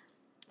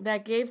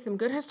that gave some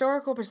good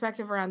historical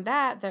perspective around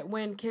that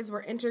when kids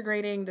were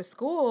integrating the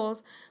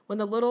schools, when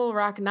the Little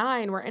Rock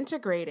Nine were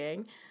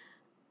integrating,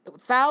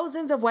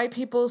 thousands of white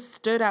people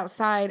stood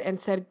outside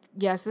and said,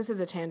 yes, this is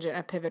a tangent,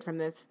 a pivot from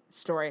this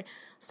story.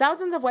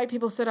 Thousands of white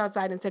people stood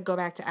outside and said, go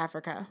back to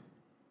Africa.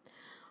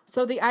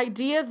 So the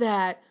idea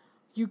that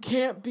you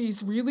can't be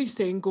really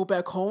saying go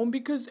back home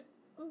because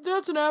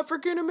that's an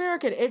African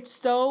American, it's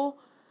so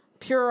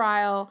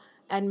puerile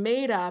and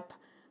made up.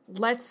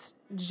 Let's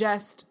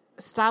just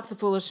stop the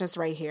foolishness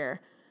right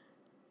here.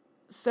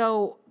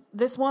 So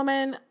this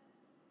woman,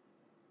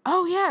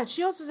 oh yeah,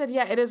 she also said,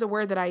 yeah, it is a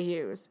word that I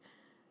use.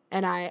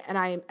 And I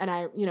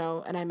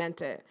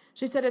meant it.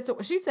 She said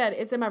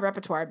it's in my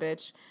repertoire,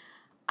 bitch.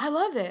 I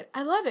love it.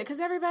 Because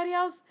everybody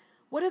else,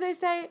 what do they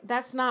say?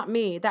 That's not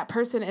me. That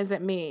person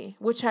isn't me,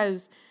 which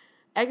has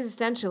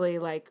existentially,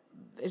 like,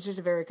 it's just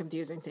a very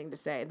confusing thing to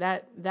say.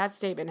 That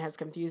statement has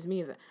confused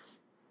me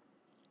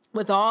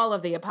with all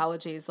of the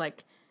apologies.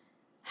 Like,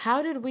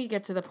 how did we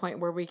get to the point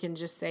where we can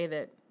just say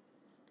that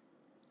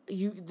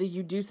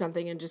you do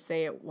something and just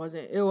say it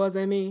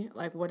wasn't me?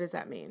 Like, what does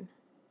that mean?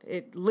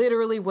 It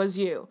literally was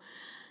you.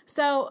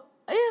 So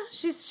yeah,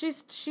 she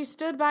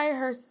stood by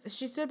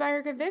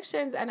her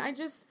convictions, and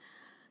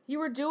you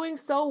were doing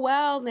so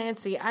well,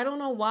 Nancy. I don't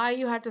know why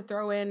you had to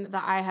throw in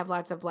the I have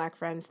lots of black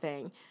friends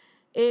thing.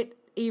 It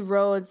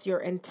erodes your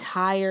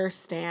entire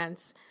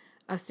stance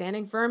of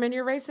standing firm in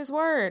your racist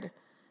word.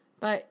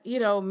 But,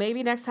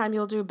 maybe next time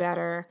you'll do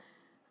better.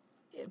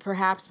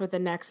 Perhaps with the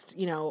next,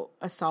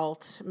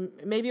 assault,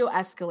 maybe you'll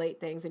escalate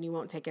things and you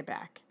won't take it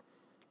back.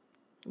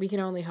 We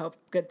can only hope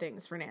good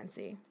things for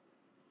Nancy.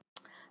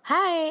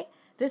 Hi,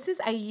 this is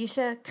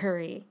Aisha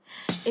Curry.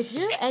 If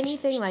you're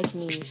anything like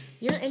me,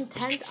 you're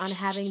intent on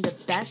having the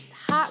best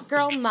hot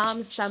girl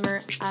mom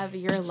summer of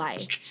your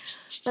life.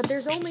 But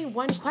there's only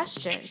one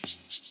question.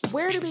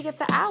 Where do we get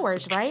the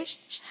hours, right?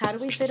 How do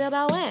we fit it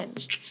all in?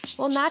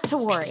 Well, not to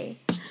worry.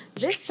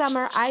 This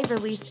summer, I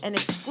released an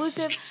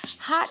exclusive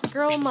Hot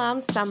Girl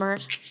Mom Summer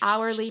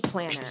Hourly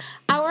Planner.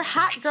 Our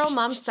Hot Girl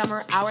Mom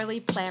Summer Hourly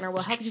Planner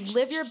will help you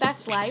live your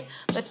best life,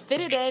 but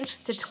fit it in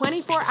to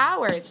 24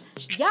 hours.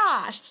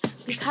 Yas!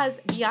 Because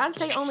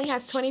Beyonce only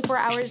has 24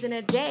 hours in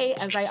a day,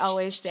 as I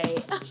always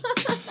say.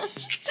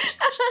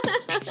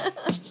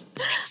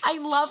 I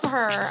love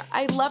her.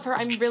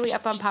 I'm really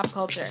up on pop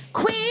culture.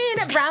 Queen,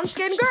 brown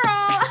skin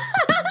girl.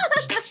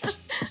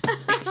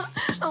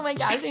 Oh my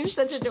gosh, I'm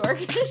such a dork.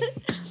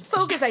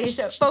 Focus,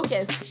 Aisha,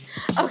 focus.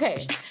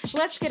 Okay,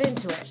 let's get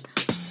into it.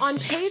 On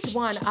page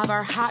 1 of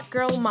our Hot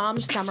Girl Mom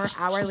Summer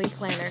Hourly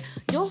Planner,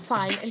 you'll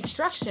find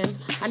instructions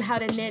on how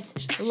to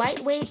knit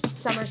lightweight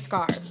summer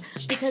scarves,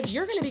 because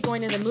you're going to be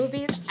going to the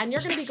movies and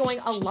you're going to be going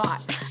a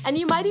lot. And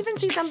you might even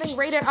see something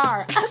rated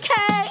R,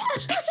 okay?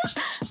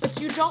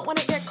 But you don't want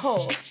to get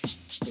cold,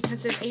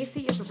 because their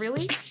AC is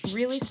really,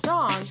 really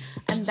strong,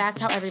 and that's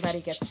how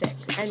everybody gets sick.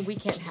 And we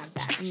can't have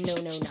that. No.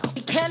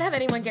 We can't have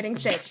anyone getting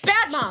sick.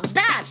 Bad mom,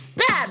 bad.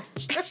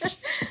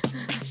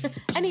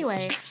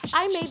 Anyway,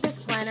 I made this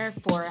planner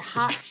for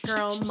hot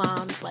girl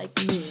moms like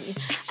me.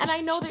 And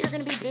I know that you're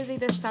going to be busy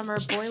this summer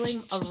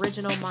boiling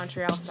original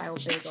Montreal-style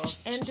bagels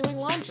and doing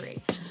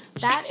laundry.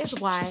 That is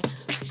why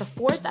the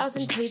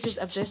 4,000 pages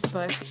of this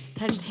book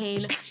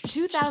contain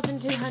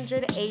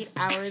 2,208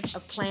 hours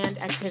of planned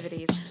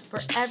activities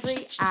for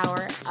every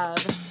hour of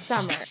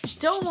summer.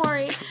 Don't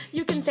worry,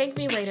 you can thank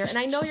me later, and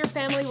I know your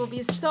family will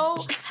be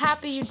so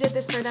happy you did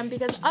this for them,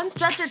 because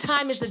unstructured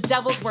time is the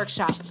devil's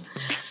workshop.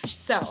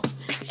 So,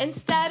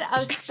 instead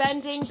of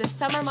spending the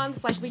summer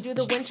months like we do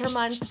the winter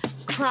months,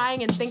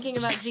 crying and thinking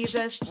about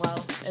Jesus,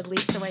 well, at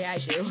least the way I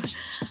do,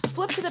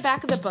 flip to the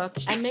back of the book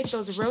and make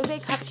those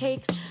rosé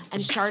cupcakes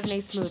and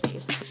Chardonnay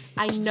smoothies.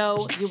 I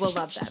know you will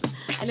love them.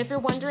 And if you're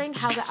wondering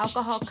how the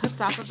alcohol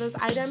cooks off of those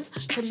items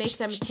to make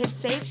them kid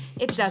safe,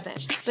 it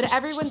doesn't. But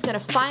everyone's gonna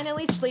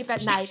finally sleep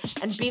at night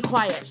and be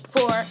quiet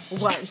for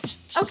once.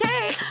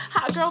 Okay,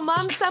 hot girl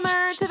mom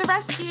summer to the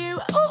rescue.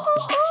 Ooh,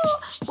 ooh, ooh.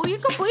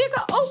 Booyaka,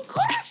 booyaka, oh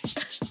crap.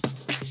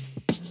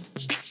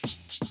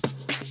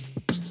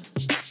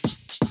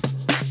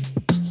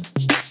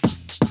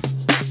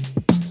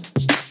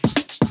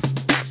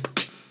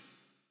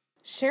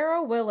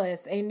 Cheryl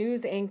Willis, a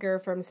news anchor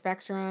from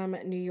Spectrum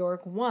New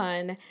York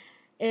 1,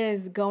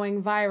 is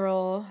going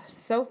viral.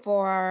 So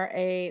far,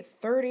 a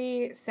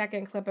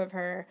 30-second clip of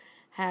her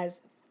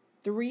has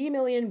 3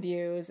 million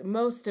views.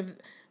 Most of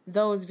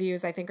those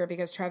views, I think, are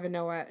because Trevor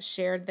Noah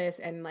shared this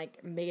and,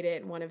 made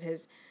it one of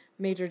his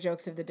major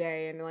jokes of the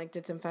day and,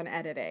 did some fun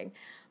editing.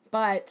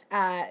 But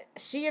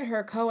she and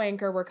her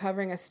co-anchor were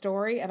covering a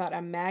story about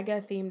a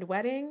MAGA-themed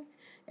wedding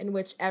in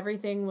which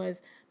everything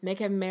was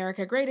Make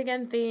America Great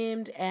Again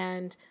themed,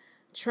 and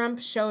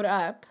Trump showed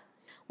up,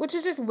 which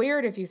is just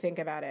weird if you think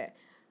about it.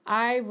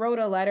 I wrote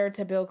a letter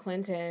to Bill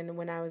Clinton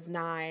when I was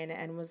 9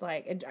 and was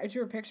like, I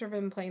drew a picture of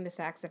him playing the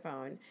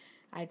saxophone.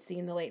 I'd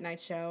seen the late night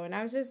show, and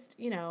I was just,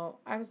 don't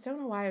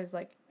know why I was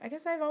like, I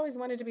guess I've always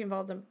wanted to be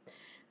involved in,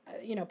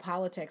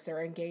 politics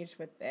or engaged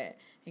with it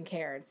and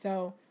cared.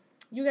 So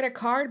you get a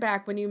card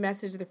back when you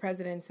message the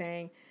president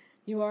saying,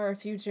 you are a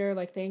future,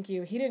 like, thank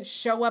you. He didn't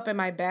show up in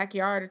my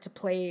backyard to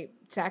play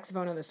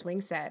saxophone on the swing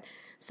set.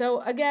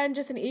 So again,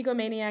 just an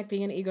egomaniac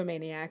being an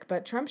egomaniac.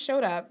 But Trump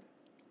showed up,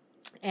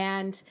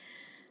 and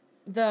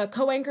the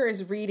co-anchor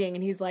is reading,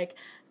 and he's like,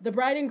 the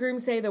bride and groom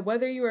say that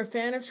whether you are a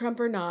fan of Trump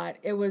or not,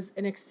 it was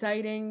an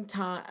exciting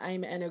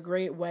time and a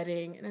great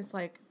wedding. And it's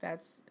like,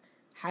 that's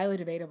highly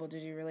debatable.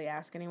 Did you really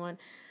ask anyone?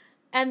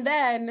 And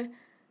then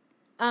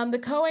the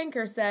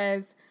co-anchor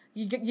says,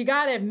 you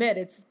got to admit,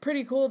 it's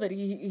pretty cool that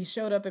he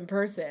showed up in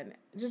person.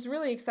 Just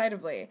really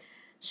excitably.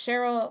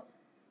 Cheryl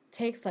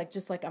takes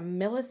just a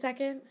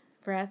millisecond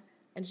breath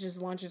and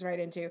just launches right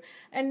into.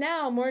 And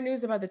now more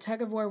news about the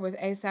tug of war with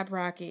A$AP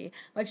Rocky.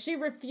 She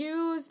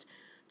refused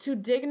to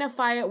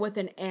dignify it with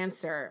an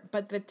answer,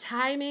 but the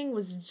timing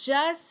was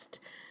just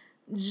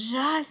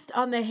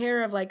on the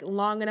hair of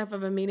long enough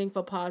of a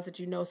meaningful pause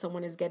that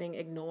someone is getting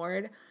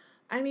ignored.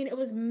 I mean, it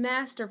was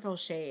masterful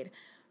shade.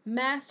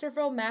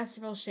 Masterful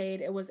shade.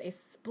 It was a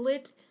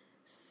split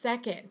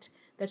second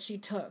that she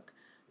took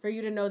for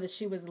you to know that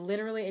she was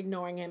literally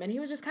ignoring him, and he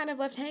was just kind of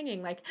left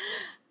hanging,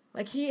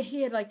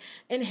 he had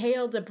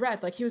inhaled a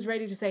breath, he was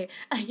ready to say,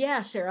 yeah,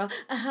 Cheryl,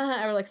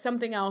 or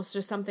something else,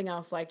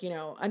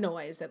 a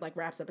noise that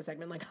wraps up a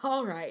segment,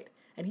 all right,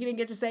 and he didn't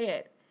get to say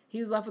it. He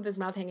was left with his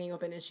mouth hanging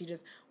open, and she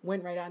just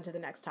went right on to the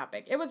next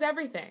topic. It was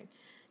everything.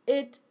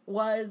 It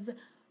was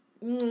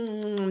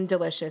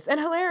delicious and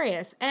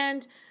hilarious,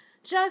 and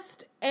you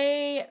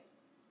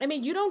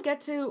don't get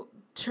to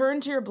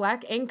turn to your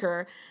black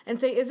anchor and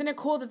say, isn't it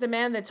cool that the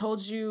man that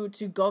told you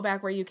to go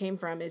back where you came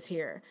from is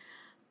here?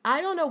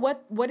 I don't know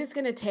what it's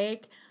going to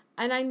take.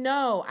 And I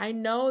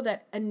know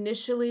that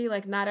initially,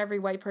 not every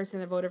white person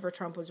that voted for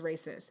Trump was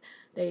racist.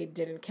 They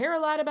didn't care a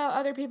lot about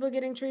other people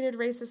getting treated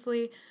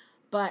racistly.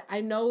 But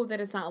I know that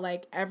it's not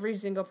every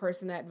single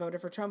person that voted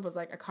for Trump was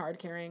a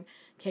card-carrying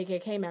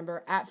KKK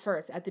member at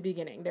first, at the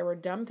beginning. There were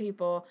dumb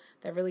people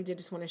that really did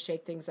just want to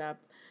shake things up,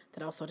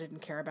 that also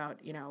didn't care about,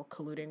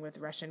 colluding with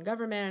Russian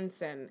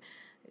governments and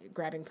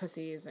grabbing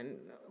pussies and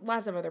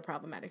lots of other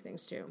problematic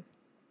things too.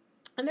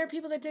 And there are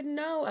people that didn't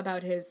know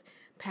about his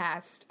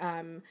past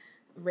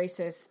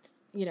racist,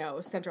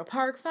 Central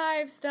Park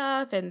 5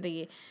 stuff and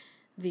the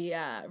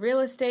real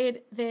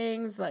estate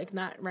things,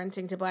 not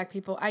renting to black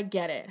people. I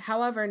get it.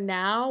 However,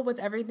 now with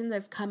everything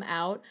that's come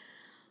out,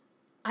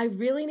 I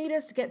really need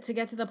us to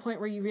get to the point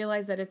where you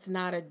realize that it's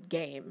not a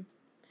game.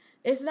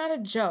 It's not a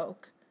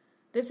joke.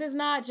 This is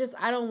not just,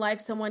 I don't like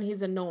someone,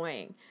 he's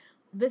annoying.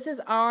 This is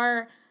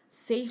our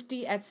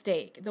safety at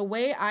stake. The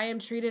way I am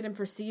treated and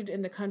perceived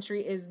in the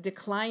country is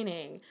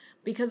declining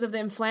because of the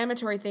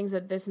inflammatory things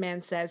that this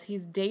man says.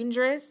 He's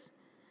dangerous.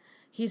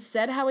 He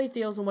said how he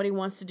feels and what he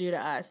wants to do to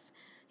us.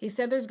 He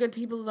said there's good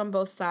people on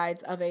both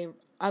sides of a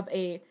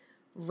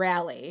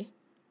rally,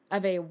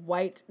 of a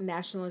white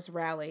nationalist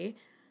rally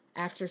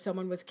after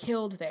someone was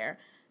killed there.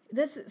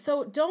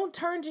 So don't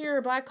turn to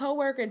your black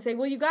coworker and say,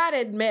 well, you got to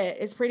admit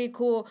it's pretty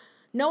cool.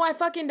 No, I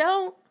fucking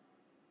don't.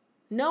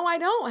 No, I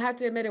don't have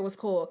to admit it was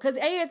cool. Because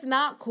A, it's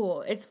not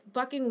cool. It's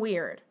fucking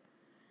weird.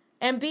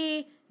 And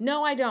B,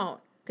 no, I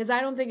don't. Because I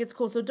don't think it's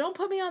cool. So don't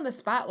put me on the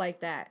spot like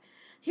that.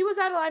 He was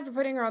out of line for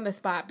putting her on the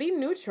spot. Be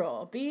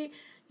neutral.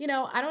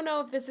 I don't know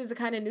if this is the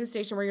kind of news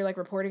station where you're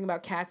reporting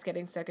about cats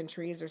getting stuck in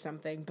trees or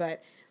something,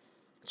 but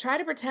try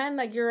to pretend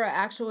like you're an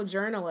actual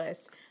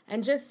journalist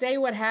and just say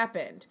what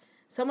happened.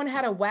 Someone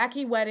had a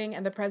wacky wedding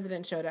and the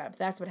president showed up.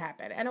 That's what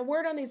happened. And a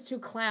word on these two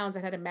clowns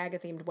that had a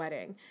MAGA-themed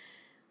wedding.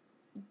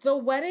 The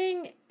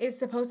wedding is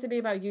supposed to be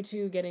about you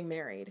two getting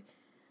married.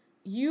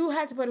 You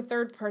had to put a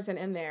third person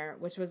in there,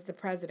 which was the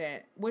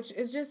president, which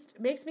is just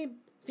makes me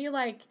feel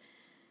like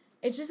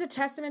it's just a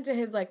testament to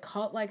his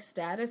cult-like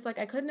status.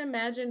 I couldn't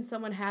imagine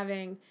someone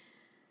having,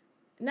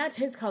 not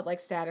his cult-like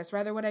status,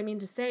 rather what I mean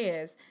to say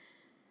is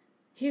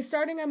he's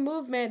starting a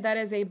movement that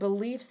is a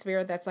belief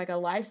spirit that's a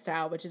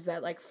lifestyle, which is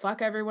that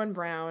fuck everyone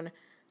brown,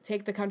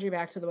 take the country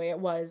back to the way it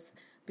was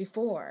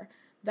before.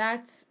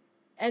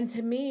 And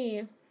to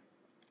me,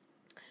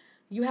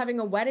 you having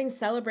a wedding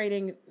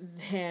celebrating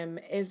him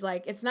is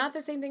it's not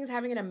the same thing as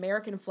having an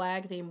American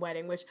flag themed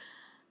wedding, which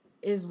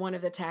is one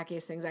of the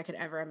tackiest things I could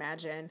ever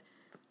imagine.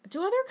 Are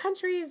other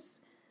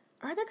countries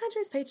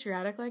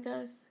patriotic like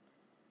us?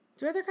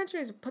 Do other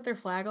countries put their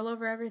flag all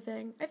over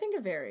everything? I think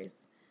it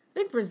varies. I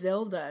think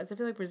Brazil does. I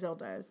feel like Brazil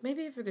does.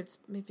 Maybe if a good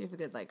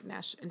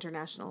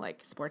international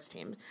sports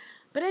team.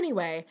 But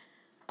anyway,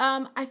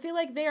 I feel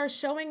like they are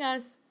showing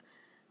us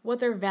what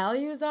their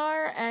values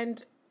are,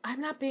 and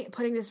I'm not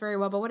putting this very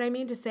well, but what I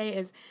mean to say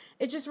is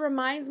it just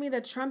reminds me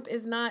that Trump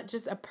is not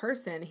just a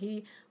person.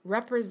 He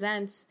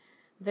represents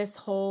this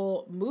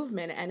whole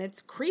movement, and it's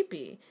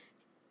creepy.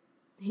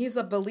 He's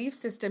a belief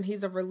system.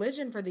 He's a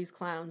religion for these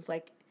clowns.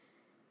 Like,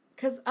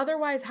 because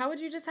otherwise, how would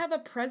you just have a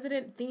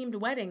president-themed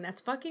wedding?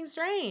 That's fucking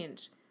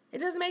strange. It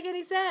doesn't make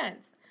any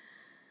sense.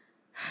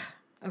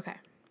 Okay.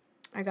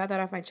 I got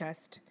that off my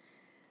chest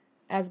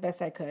as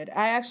best I could.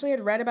 I actually had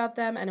read about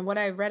them, and what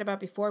I read about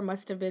before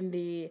must have been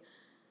the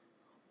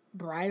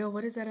bridal.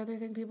 What is that other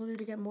thing people do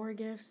to get more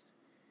gifts?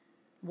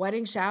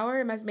 Wedding shower.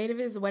 It must made of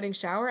it as a wedding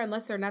shower,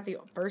 unless they're not the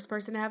first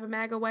person to have a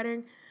MAGA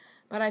wedding.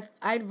 But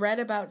I'd read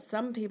about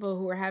some people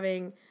who were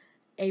having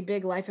a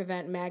big life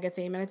event MAGA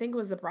theme, and I think it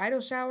was the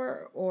bridal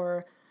shower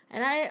or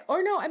no,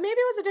 maybe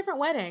it was a different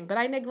wedding, but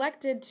I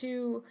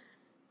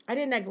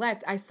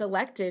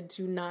selected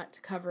to not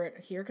cover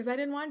it here because I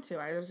didn't want to.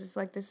 I was just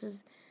like, this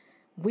is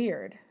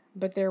weird,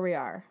 but there we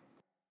are.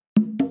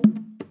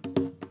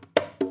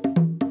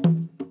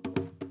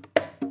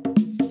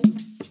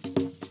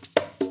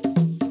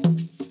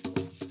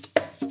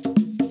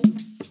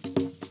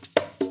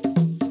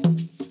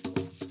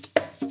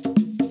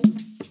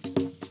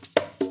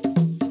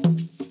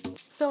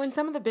 So in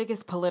some of the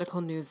biggest political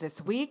news this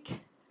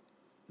week,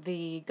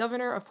 the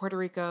governor of Puerto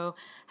Rico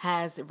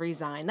has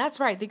resigned. That's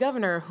right, the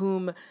governor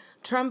whom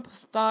Trump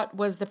thought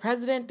was the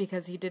president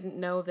because he didn't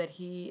know that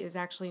he is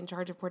actually in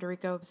charge of Puerto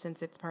Rico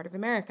since it's part of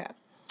America.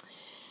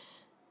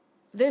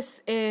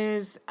 This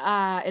is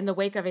in the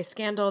wake of a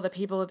scandal that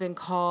people have been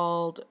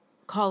calling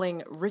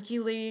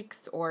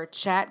WikiLeaks or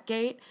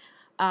Chatgate.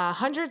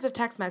 Hundreds of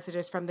text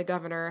messages from the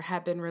governor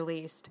have been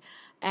released,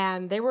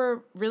 and they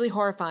were really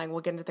horrifying.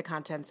 We'll get into the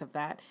contents of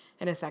that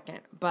in a second.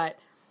 But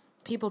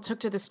people took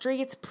to the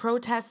streets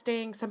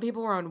protesting. Some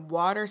people were on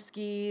water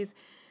skis,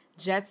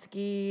 jet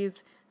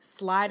skis,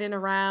 sliding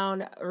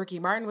around. Ricky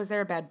Martin was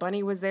there. Bad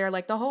Bunny was there.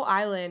 Like, the whole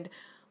island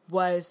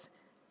was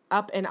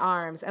up in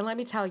arms. And let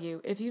me tell you,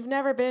 if you've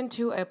never been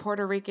to a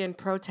Puerto Rican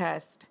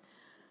protest,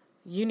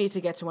 you need to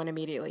get to one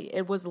immediately.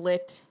 It was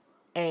lit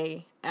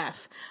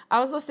AF. I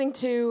was listening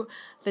to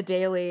The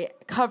Daily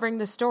covering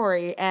the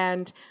story,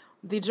 and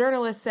the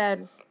journalist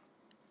said,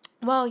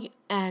 well,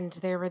 and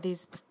there were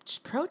these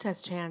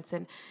protest chants,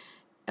 and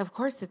of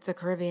course it's a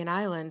Caribbean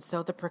island,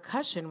 so the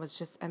percussion was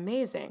just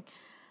amazing.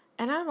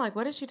 And I'm like,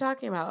 what is she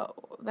talking about?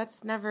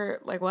 That's never,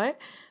 like, what?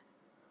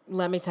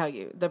 Let me tell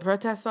you, the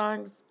protest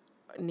songs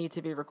need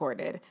to be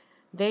recorded.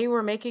 They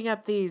were making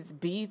up these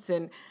beats,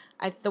 and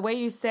the way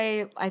you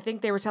say, I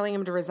think they were telling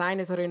him to resign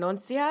is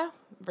renuncia.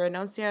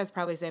 Renuncia is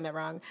probably saying that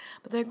wrong.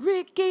 But like,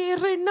 Ricky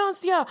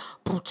renuncia.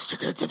 Ricky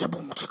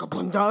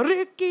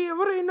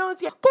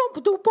renuncia.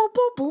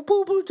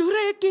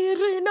 Ricky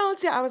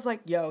renuncia. I was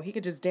like, yo, he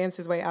could just dance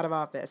his way out of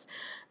office.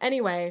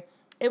 Anyway,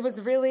 it was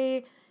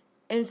really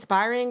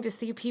inspiring to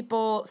see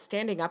people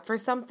standing up for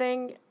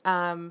something.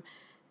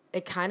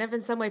 It kind of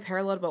in some way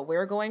paralleled what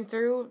we're going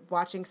through,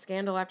 watching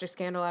scandal after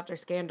scandal after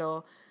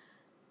scandal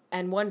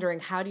and wondering,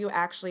 how do you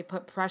actually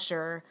put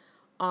pressure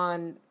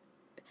on,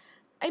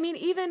 I mean,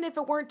 even if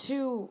it weren't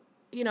to,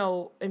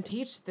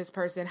 impeach this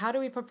person, how do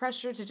we put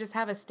pressure to just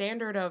have a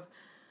standard of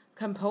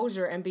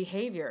composure and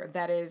behavior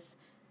that is,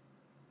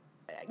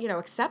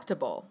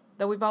 acceptable,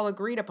 that we've all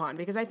agreed upon?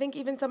 Because I think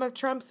even some of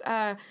Trump's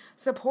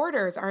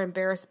supporters are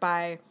embarrassed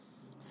by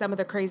some of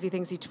the crazy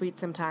things he tweets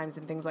sometimes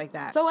and things like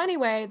that. So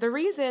anyway, the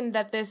reason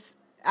that this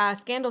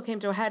scandal came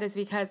to a head is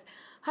because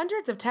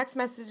hundreds of text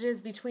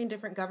messages between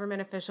different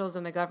government officials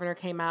and the governor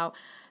came out,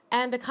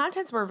 and the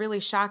contents were really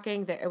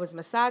shocking. That it was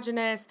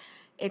misogynist.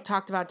 It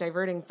talked about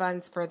diverting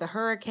funds for the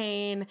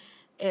hurricane.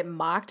 It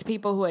mocked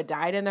people who had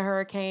died in the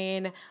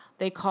hurricane.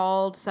 They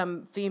called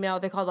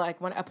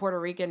a Puerto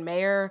Rican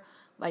mayor,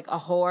 like a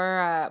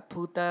whore, a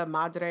puta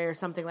madre or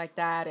something like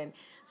that, and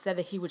said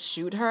that he would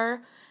shoot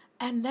her.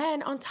 And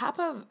then on top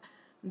of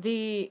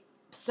the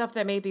stuff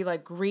that may be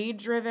like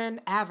greed-driven,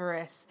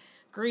 avarice,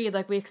 greed,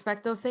 like we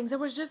expect those things, it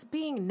was just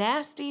being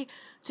nasty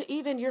to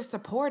even your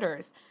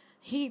supporters.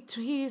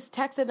 He's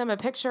texted them a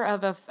picture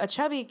of a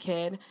chubby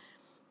kid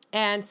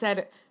and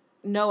said,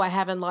 no, I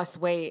haven't lost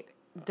weight.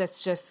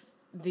 That's just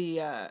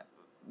the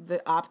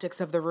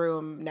optics of the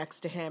room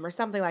next to him or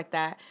something like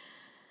that.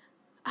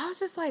 I was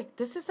just like,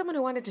 this is someone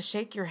who wanted to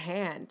shake your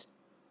hand.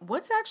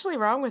 What's actually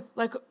wrong with,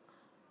 like,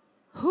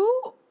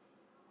 who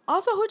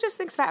just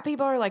thinks fat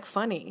people are, like,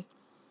 funny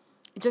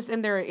just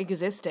in their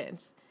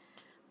existence?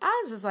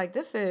 I was just like,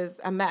 this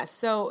is a mess.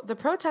 So the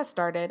protest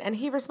started, and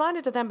he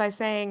responded to them by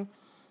saying,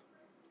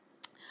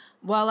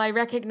 well, I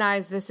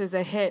recognize this is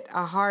a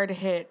hard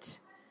hit.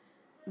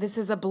 This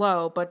is a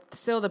blow, but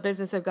still the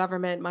business of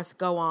government must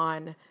go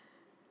on.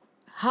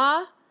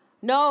 Huh?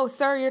 No,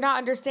 sir, you're not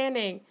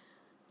understanding.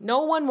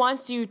 No one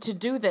wants you to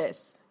do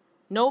this.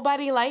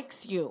 Nobody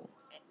likes you.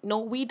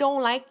 No, we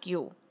don't like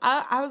you.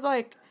 I was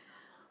like,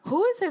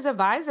 who is his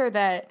advisor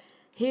that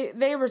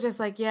they were just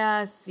like,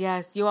 yes,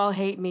 you all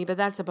hate me, but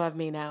that's above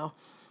me now.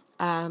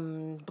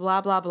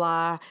 Blah, blah,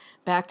 blah.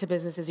 Back to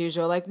business as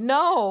usual. Like,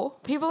 no,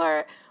 people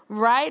are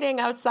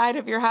rioting outside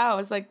of your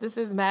house. Like, this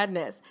is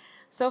madness.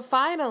 So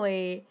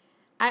finally,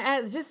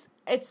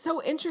 it's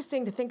so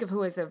interesting to think of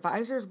who his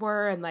advisors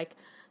were and, like,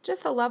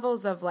 just the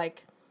levels of,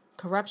 like,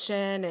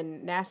 corruption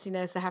and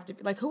nastiness that have to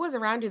be, like, who was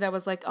around you that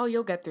was like, oh,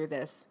 you'll get through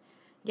this.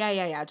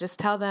 Yeah. Just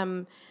tell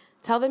them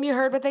you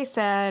heard what they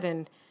said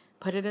and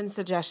put it in the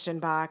suggestion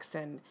box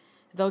and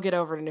they'll get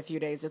over it in a few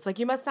days. It's like,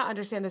 you must not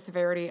understand the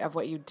severity of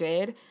what you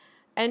did.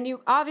 And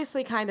you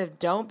obviously kind of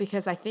don't,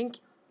 because I think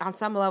on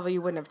some level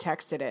you wouldn't have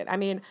texted it. I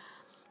mean,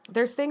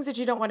 there's things that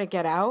you don't want to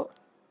get out,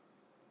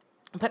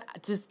 but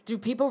just do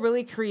people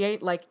really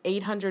create like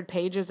 800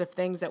 pages of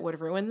things that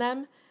would ruin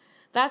them?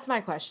 That's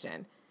my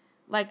question.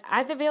 Like,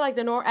 I feel like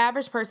the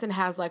average person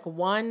has like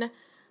one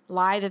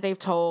lie that they've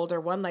told or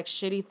one like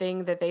shitty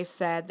thing that they've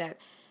said that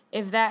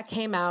if that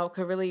came out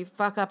could really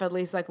fuck up at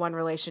least like one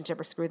relationship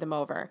or screw them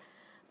over.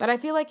 But I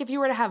feel like if you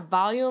were to have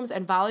volumes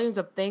and volumes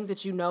of things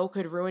that you know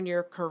could ruin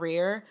your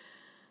career,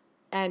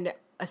 and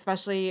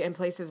especially in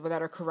places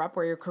that are corrupt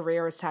where your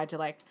career is tied to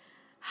like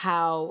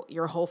how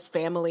your whole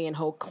family and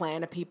whole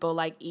clan of people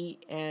like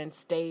eat and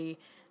stay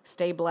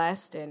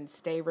blessed and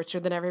stay richer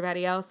than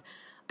everybody else,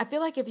 I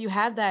feel like if you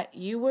had that,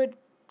 it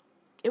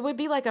would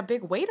be like a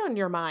big weight on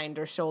your mind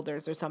or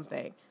shoulders or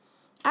something.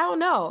 I don't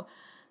know.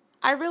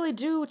 I really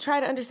do try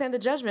to understand the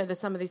judgment that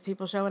some of these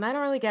people show, and I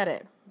don't really get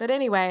it. But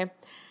anyway,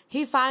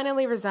 he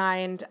finally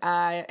resigned.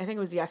 I think it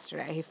was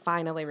yesterday. He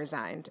finally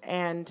resigned.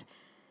 And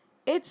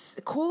it's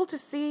cool to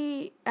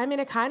see. I mean,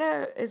 it kind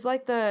of is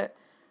like the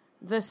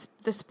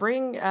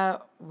spring.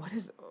 What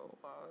is?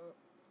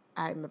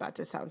 I'm about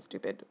to sound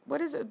stupid.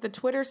 What is it? The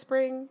Twitter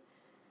spring?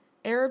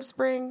 Arab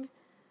Spring?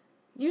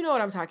 You know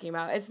what I'm talking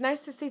about. It's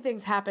nice to see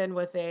things happen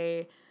with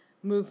a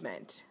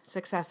movement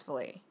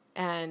successfully.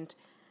 And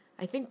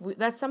I think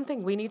that's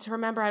something we need to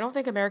remember. I don't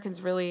think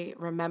Americans really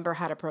remember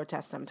how to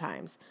protest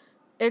sometimes.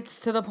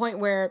 It's to the point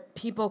where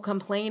people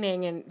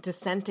complaining and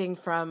dissenting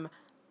from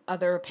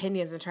other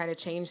opinions and trying to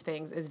change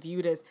things is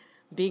viewed as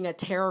being a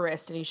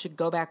terrorist and you should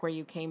go back where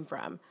you came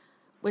from.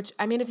 Which,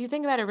 I mean, if you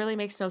think about it, it really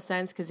makes no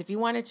sense, because if you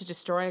wanted to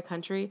destroy a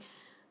country,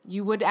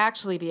 you would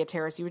actually be a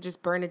terrorist. You would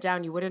just burn it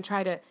down. You wouldn't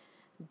try to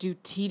do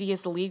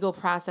tedious legal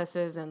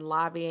processes and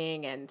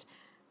lobbying and,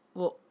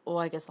 well,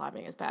 I guess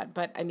lobbying is bad,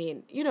 but I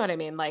mean, you know what I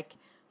mean? Like,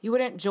 you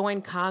wouldn't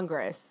join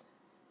Congress.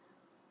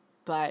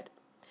 But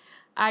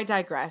I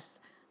digress.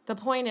 The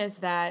point is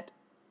that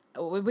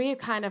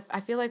I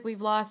feel like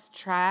we've lost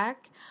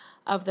track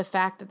of the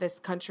fact that this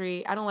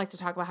country, I don't like to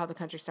talk about how the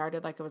country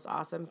started like it was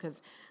awesome,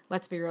 because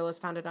let's be real, it was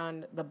founded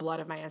on the blood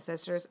of my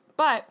ancestors.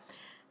 But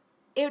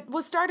it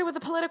was started with a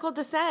political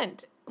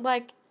dissent.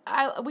 Like,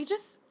 we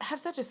just have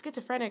such a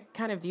schizophrenic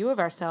kind of view of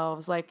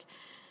ourselves. Like,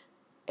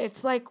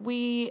 it's like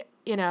we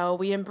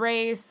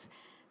embrace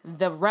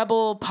the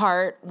rebel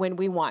part when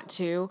we want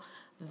to.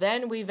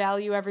 Then we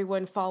value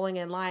everyone falling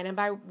in line. And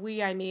by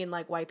we, I mean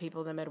like white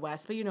people in the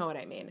Midwest, but you know what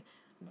I mean.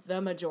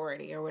 The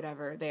majority or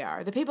whatever they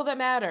are. The people that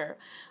matter,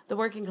 the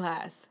working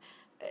class,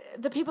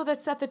 the people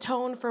that set the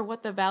tone for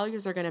what the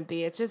values are going to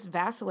be. It just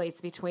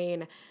vacillates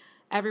between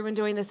everyone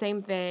doing the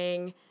same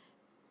thing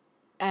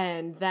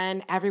and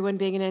then everyone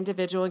being an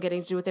individual and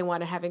getting to do what they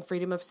want and having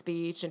freedom of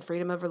speech and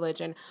freedom of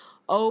religion.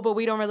 Oh, but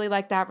we don't really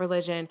like that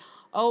religion.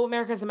 Oh,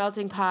 America's a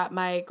melting pot.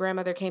 My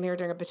grandmother came here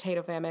during a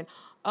potato famine.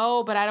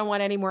 Oh, but I don't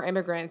want any more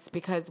immigrants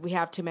because we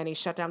have too many.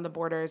 Shut down the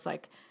borders.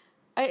 Like,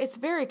 it's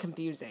very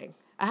confusing.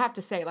 I have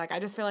to say, like, I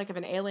just feel like if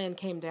an alien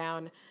came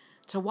down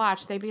to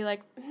watch, they'd be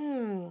like,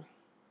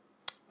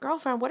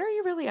 girlfriend, what are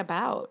you really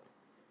about?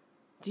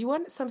 Do you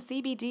want some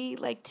CBD,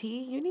 like,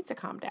 tea? You need to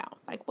calm down.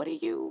 Like, what do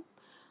you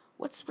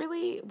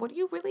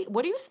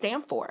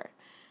stand for?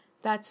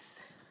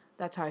 That's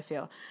how I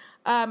feel.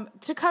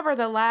 To cover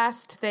the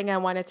last thing I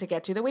wanted to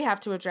get to that we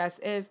have to address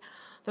is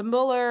the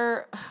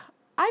Mueller.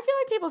 I feel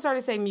like people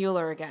started saying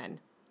Mueller again.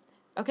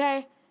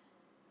 Okay?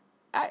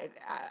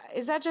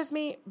 Is that just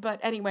me? But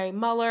anyway,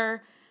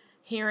 Mueller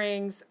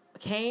hearings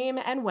came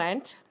and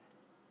went.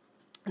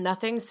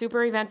 Nothing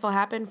super eventful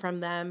happened from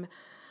them.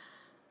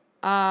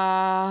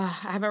 I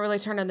haven't really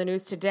turned on the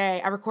news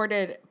today. I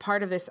recorded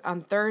part of this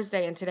on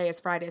Thursday and today is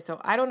Friday, so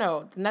I don't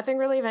know. Nothing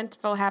really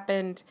eventful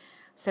happened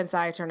since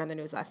I turned on the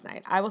news last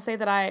night. I will say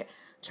that I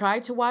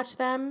tried to watch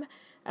them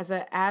as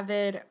an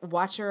avid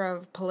watcher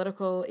of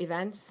political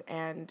events,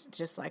 and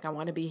just like I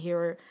want to be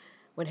here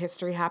when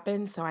history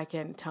happens so I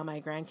can tell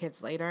my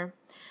grandkids later.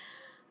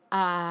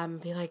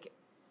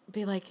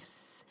 Be like,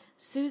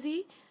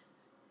 Susie,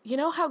 you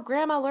know how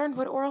grandma learned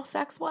what oral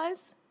sex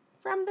was?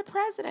 From the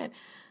president.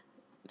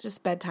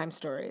 Just bedtime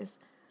stories.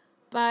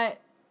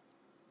 But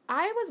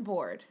I was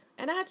bored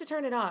and I had to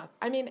turn it off.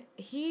 I mean,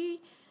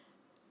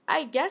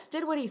 I guess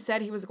did what he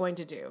said he was going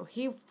to do.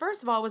 He,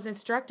 first of all, was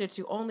instructed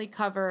to only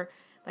cover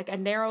like a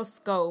narrow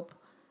scope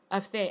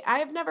of things. I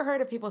have never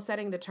heard of people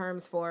setting the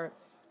terms for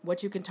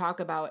what you can talk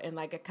about in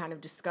like a kind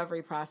of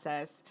discovery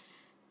process.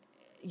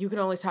 You can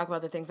only talk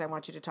about the things I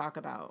want you to talk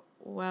about.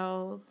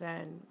 Well,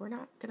 then we're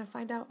not going to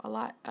find out a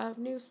lot of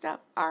new stuff,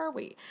 are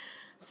we?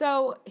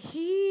 So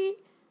he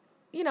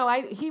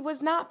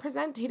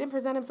didn't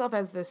present himself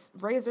as this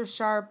razor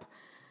sharp,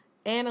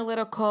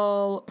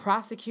 analytical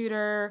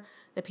prosecutor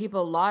that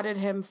people lauded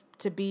him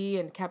to be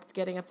and kept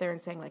getting up there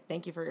and saying like,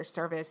 thank you for your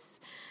service,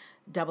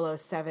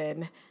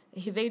 007.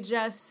 He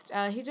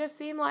just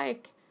seemed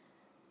like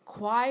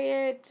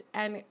quiet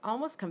and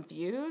almost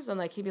confused. And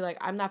like, he'd be like,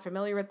 I'm not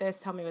familiar with this.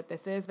 Tell me what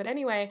this is. But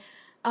anyway,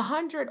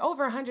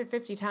 over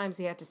 150 times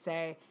he had to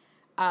say,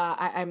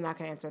 I'm not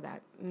going to answer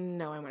that.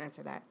 No, I won't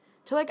answer that.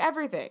 To like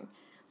everything.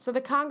 So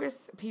the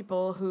Congress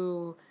people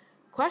who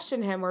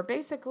questioned him were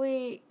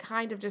basically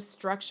kind of just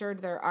structured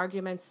their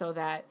arguments so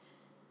that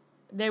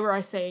they were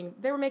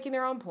making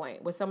their own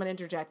point with someone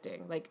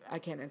interjecting. Like, I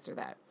can't answer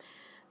that.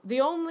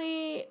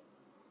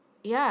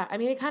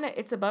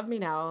 It's above me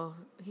now.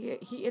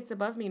 It's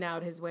above me now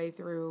his way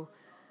through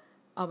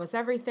almost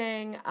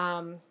everything.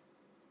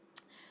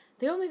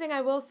 The only thing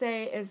I will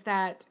say is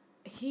that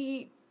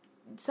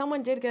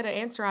someone did get an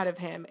answer out of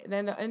him.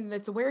 And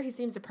it's where he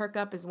seems to perk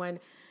up is when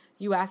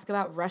you ask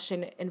about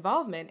Russian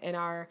involvement in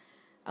our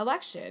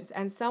elections.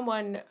 And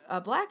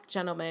a black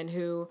gentleman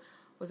who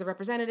was a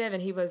representative,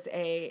 and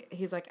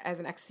he's like, as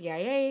an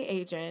ex-CIA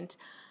agent,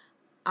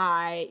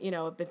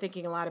 have been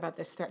thinking a lot about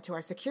this threat to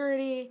our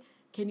security.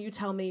 Can you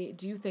tell me,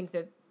 do you think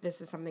that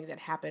this is something that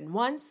happened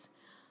once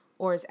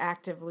or is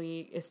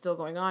still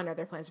going on? Are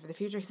there plans for the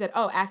future? He said,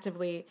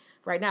 actively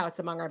right now, it's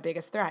among our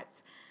biggest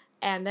threats.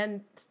 And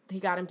then he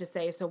got him to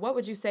say, so what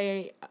would you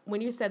say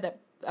when you said that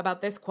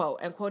about this quote,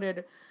 and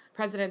quoted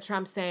President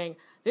Trump saying,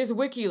 "This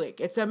WikiLeaks,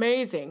 it's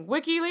amazing.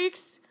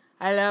 WikiLeaks?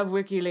 I love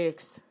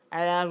WikiLeaks.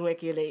 I love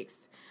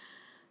WikiLeaks."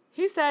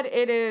 He said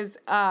it is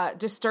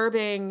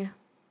disturbing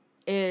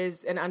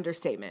is an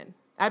understatement.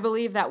 I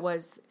believe that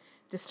was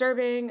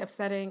disturbing,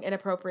 upsetting,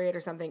 inappropriate, or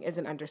something is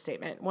an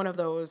understatement. One of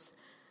those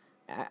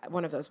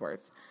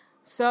words.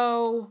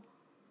 So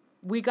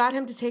we got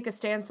him to take a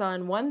stance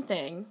on one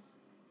thing.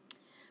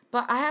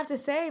 But I have to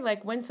say,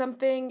 like, when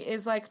something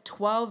is like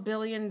 12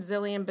 billion,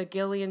 zillion,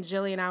 bagillion,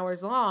 jillion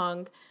hours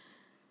long,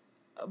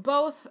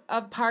 both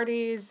of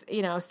parties,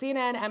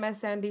 CNN,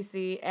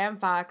 MSNBC, and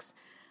Fox,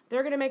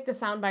 they're going to make the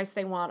sound bites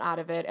they want out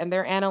of it, and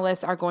their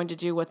analysts are going to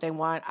do what they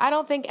want. I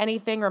don't think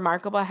anything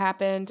remarkable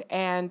happened,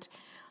 and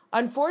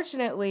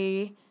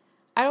unfortunately,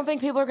 I don't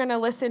think people are going to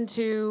listen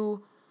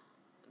to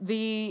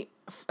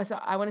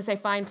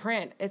fine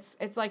print.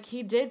 It's like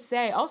he did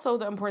say, also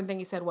the important thing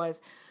he said was,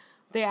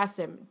 they asked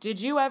him,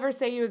 did you ever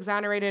say you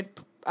exonerated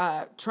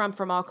Trump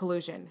from all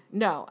collusion?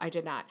 No, I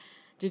did not.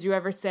 Did you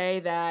ever say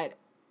that,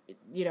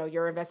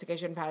 your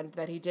investigation found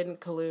that he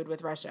didn't collude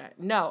with Russia?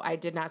 No, I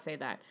did not say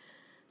that.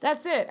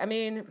 That's it. I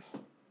mean,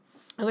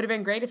 it would have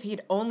been great if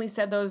he'd only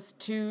said those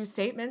two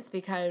statements,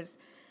 because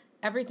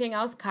everything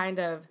else kind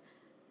of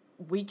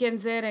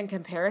weakens it in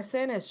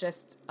comparison. It's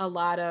just a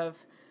lot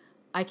of,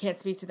 I can't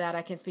speak to that.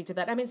 I can't speak to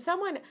that. I mean,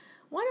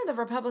 one of the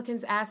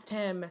Republicans asked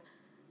him,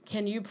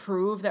 can you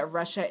prove that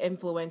Russia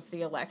influenced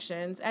the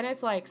elections? And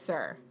it's like,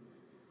 sir,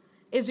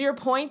 is your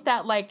point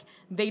that, like,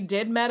 they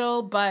did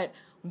meddle, but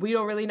we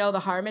don't really know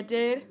the harm it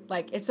did?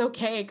 Like, it's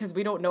okay because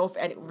we don't know if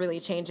it really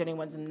changed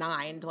anyone's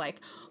mind.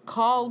 Like,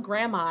 call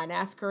grandma and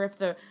ask her if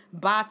the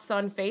bots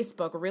on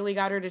Facebook really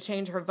got her to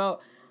change her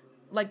vote.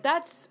 Like,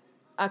 that's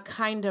a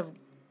kind of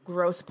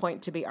gross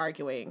point to be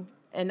arguing,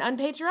 and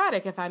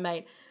unpatriotic, if I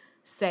might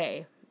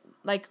say.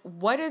 Like,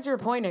 what is your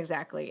point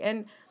exactly?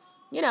 And,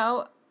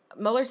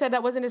 Mueller said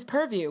that wasn't his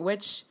purview,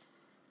 which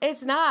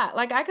it's not.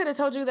 Like, I could have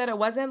told you that it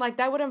wasn't. Like,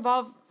 that would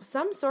involve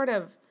some sort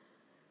of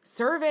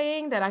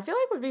surveying that I feel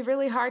like would be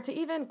really hard to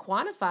even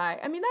quantify.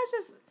 I mean, that's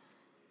just,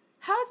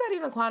 how is that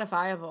even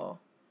quantifiable?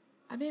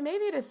 I mean,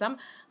 maybe it is some,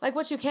 like,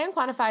 what you can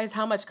quantify is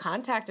how much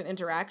contact and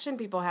interaction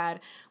people had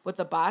with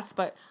the bots,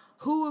 but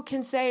who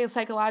can say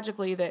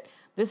psychologically that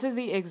this is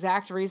the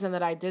exact reason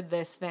that I did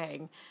this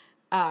thing?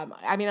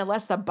 I mean,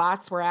 unless the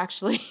bots were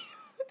actually...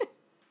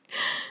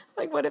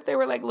 Like, what if they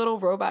were like little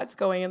robots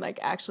going and like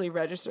actually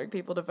registering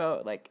people to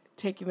vote, like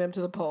taking them to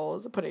the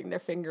polls, putting their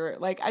finger,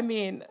 like, I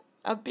mean,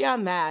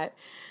 beyond that,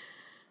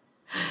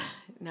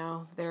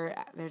 no, they're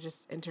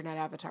just internet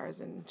avatars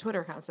and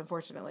Twitter accounts,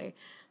 unfortunately.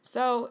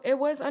 So it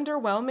was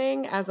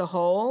underwhelming as a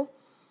whole.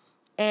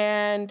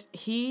 And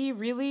he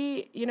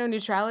really,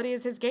 neutrality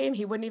is his game.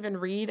 He wouldn't even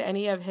read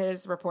any of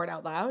his report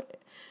out loud.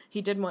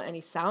 He didn't want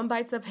any sound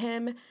bites of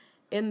him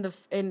in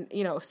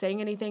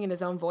saying anything in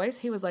his own voice.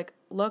 He was like,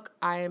 look,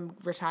 I am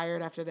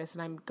retired after this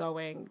and I'm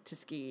going to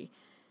ski.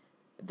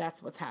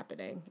 That's what's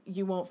happening.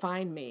 You won't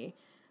find me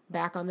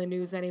back on the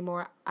news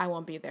anymore. I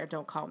won't be there.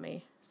 Don't call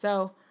me.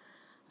 So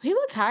he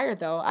looked tired,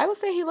 though. I will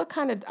say he looked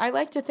I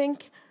like to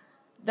think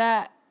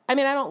that, I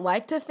don't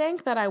like to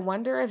think, but I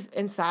wonder if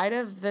inside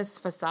of this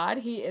facade,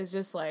 he is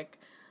just like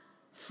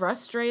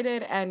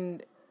frustrated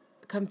and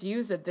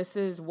confused that this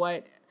is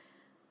what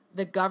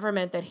the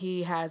government that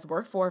he has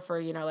worked for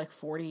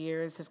 40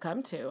 years has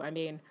come to. I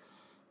mean,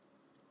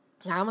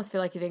 I almost feel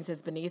like he thinks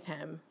it's beneath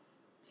him.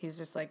 He's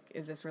just like,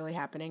 is this really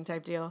happening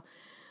type deal?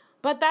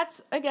 But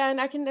that's, again,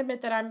 I can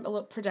admit that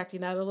I'm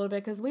projecting that a little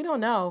bit because we don't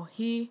know.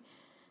 He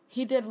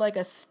did like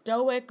a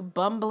stoic,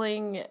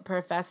 bumbling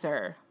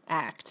professor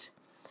act.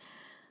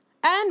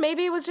 And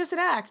maybe it was just an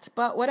act,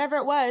 but whatever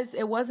it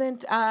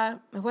wasn't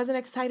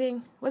exciting.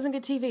 It wasn't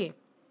good TV. It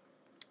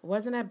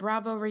wasn't a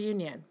Bravo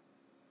reunion.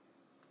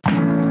 All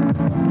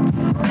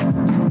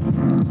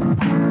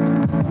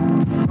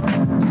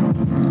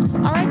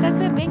right,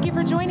 that's it. Thank you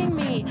for joining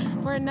me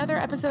another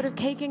episode of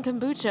Cake and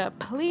Kombucha.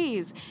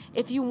 Please,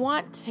 if you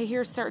want to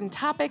hear certain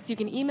topics, you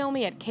can email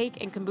me at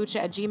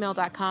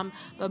cakeandkombucha@gmail.com.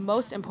 But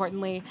most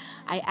importantly,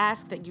 I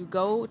ask that you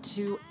go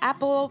to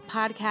Apple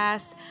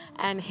Podcasts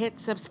and hit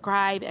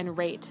subscribe and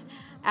rate.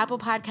 Apple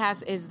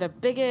Podcasts is the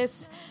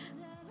biggest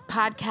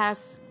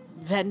podcast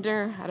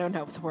vendor, I don't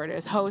know what the word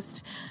is,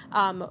 host.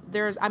 I'm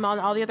on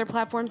all the other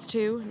platforms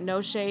too. No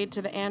shade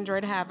to the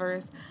Android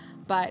havers,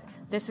 but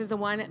this is the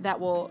one that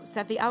will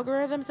set the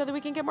algorithm so that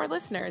we can get more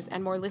listeners.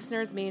 And more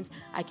listeners means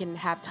I can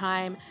have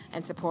time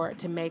and support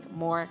to make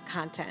more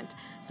content.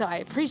 So I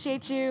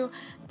appreciate you.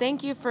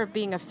 Thank you for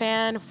being a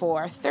fan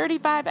for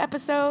 35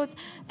 episodes,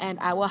 and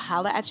I will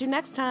holla at you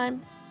next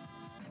time.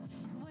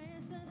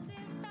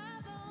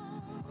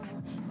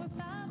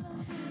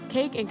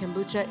 Cake and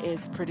Kombucha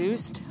is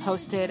produced,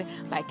 hosted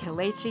by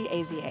Kelechi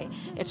Ezie.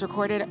 It's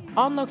recorded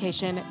on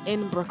location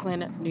in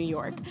Brooklyn, New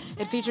York.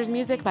 It features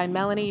music by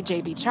Melanie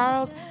J.B.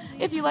 Charles.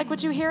 If you like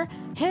what you hear,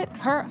 hit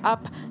her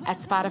up at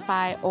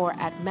Spotify or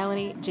at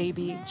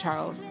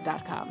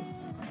melaniejbcharles.com.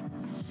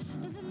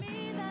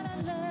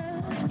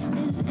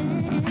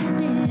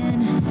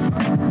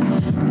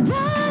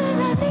 Darling,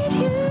 I need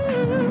you.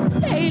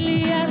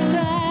 Lately I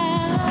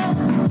found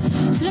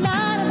I'm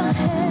out of my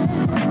head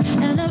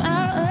and I'm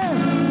out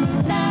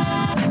of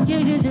now.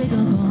 Yeah, they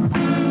gon' go.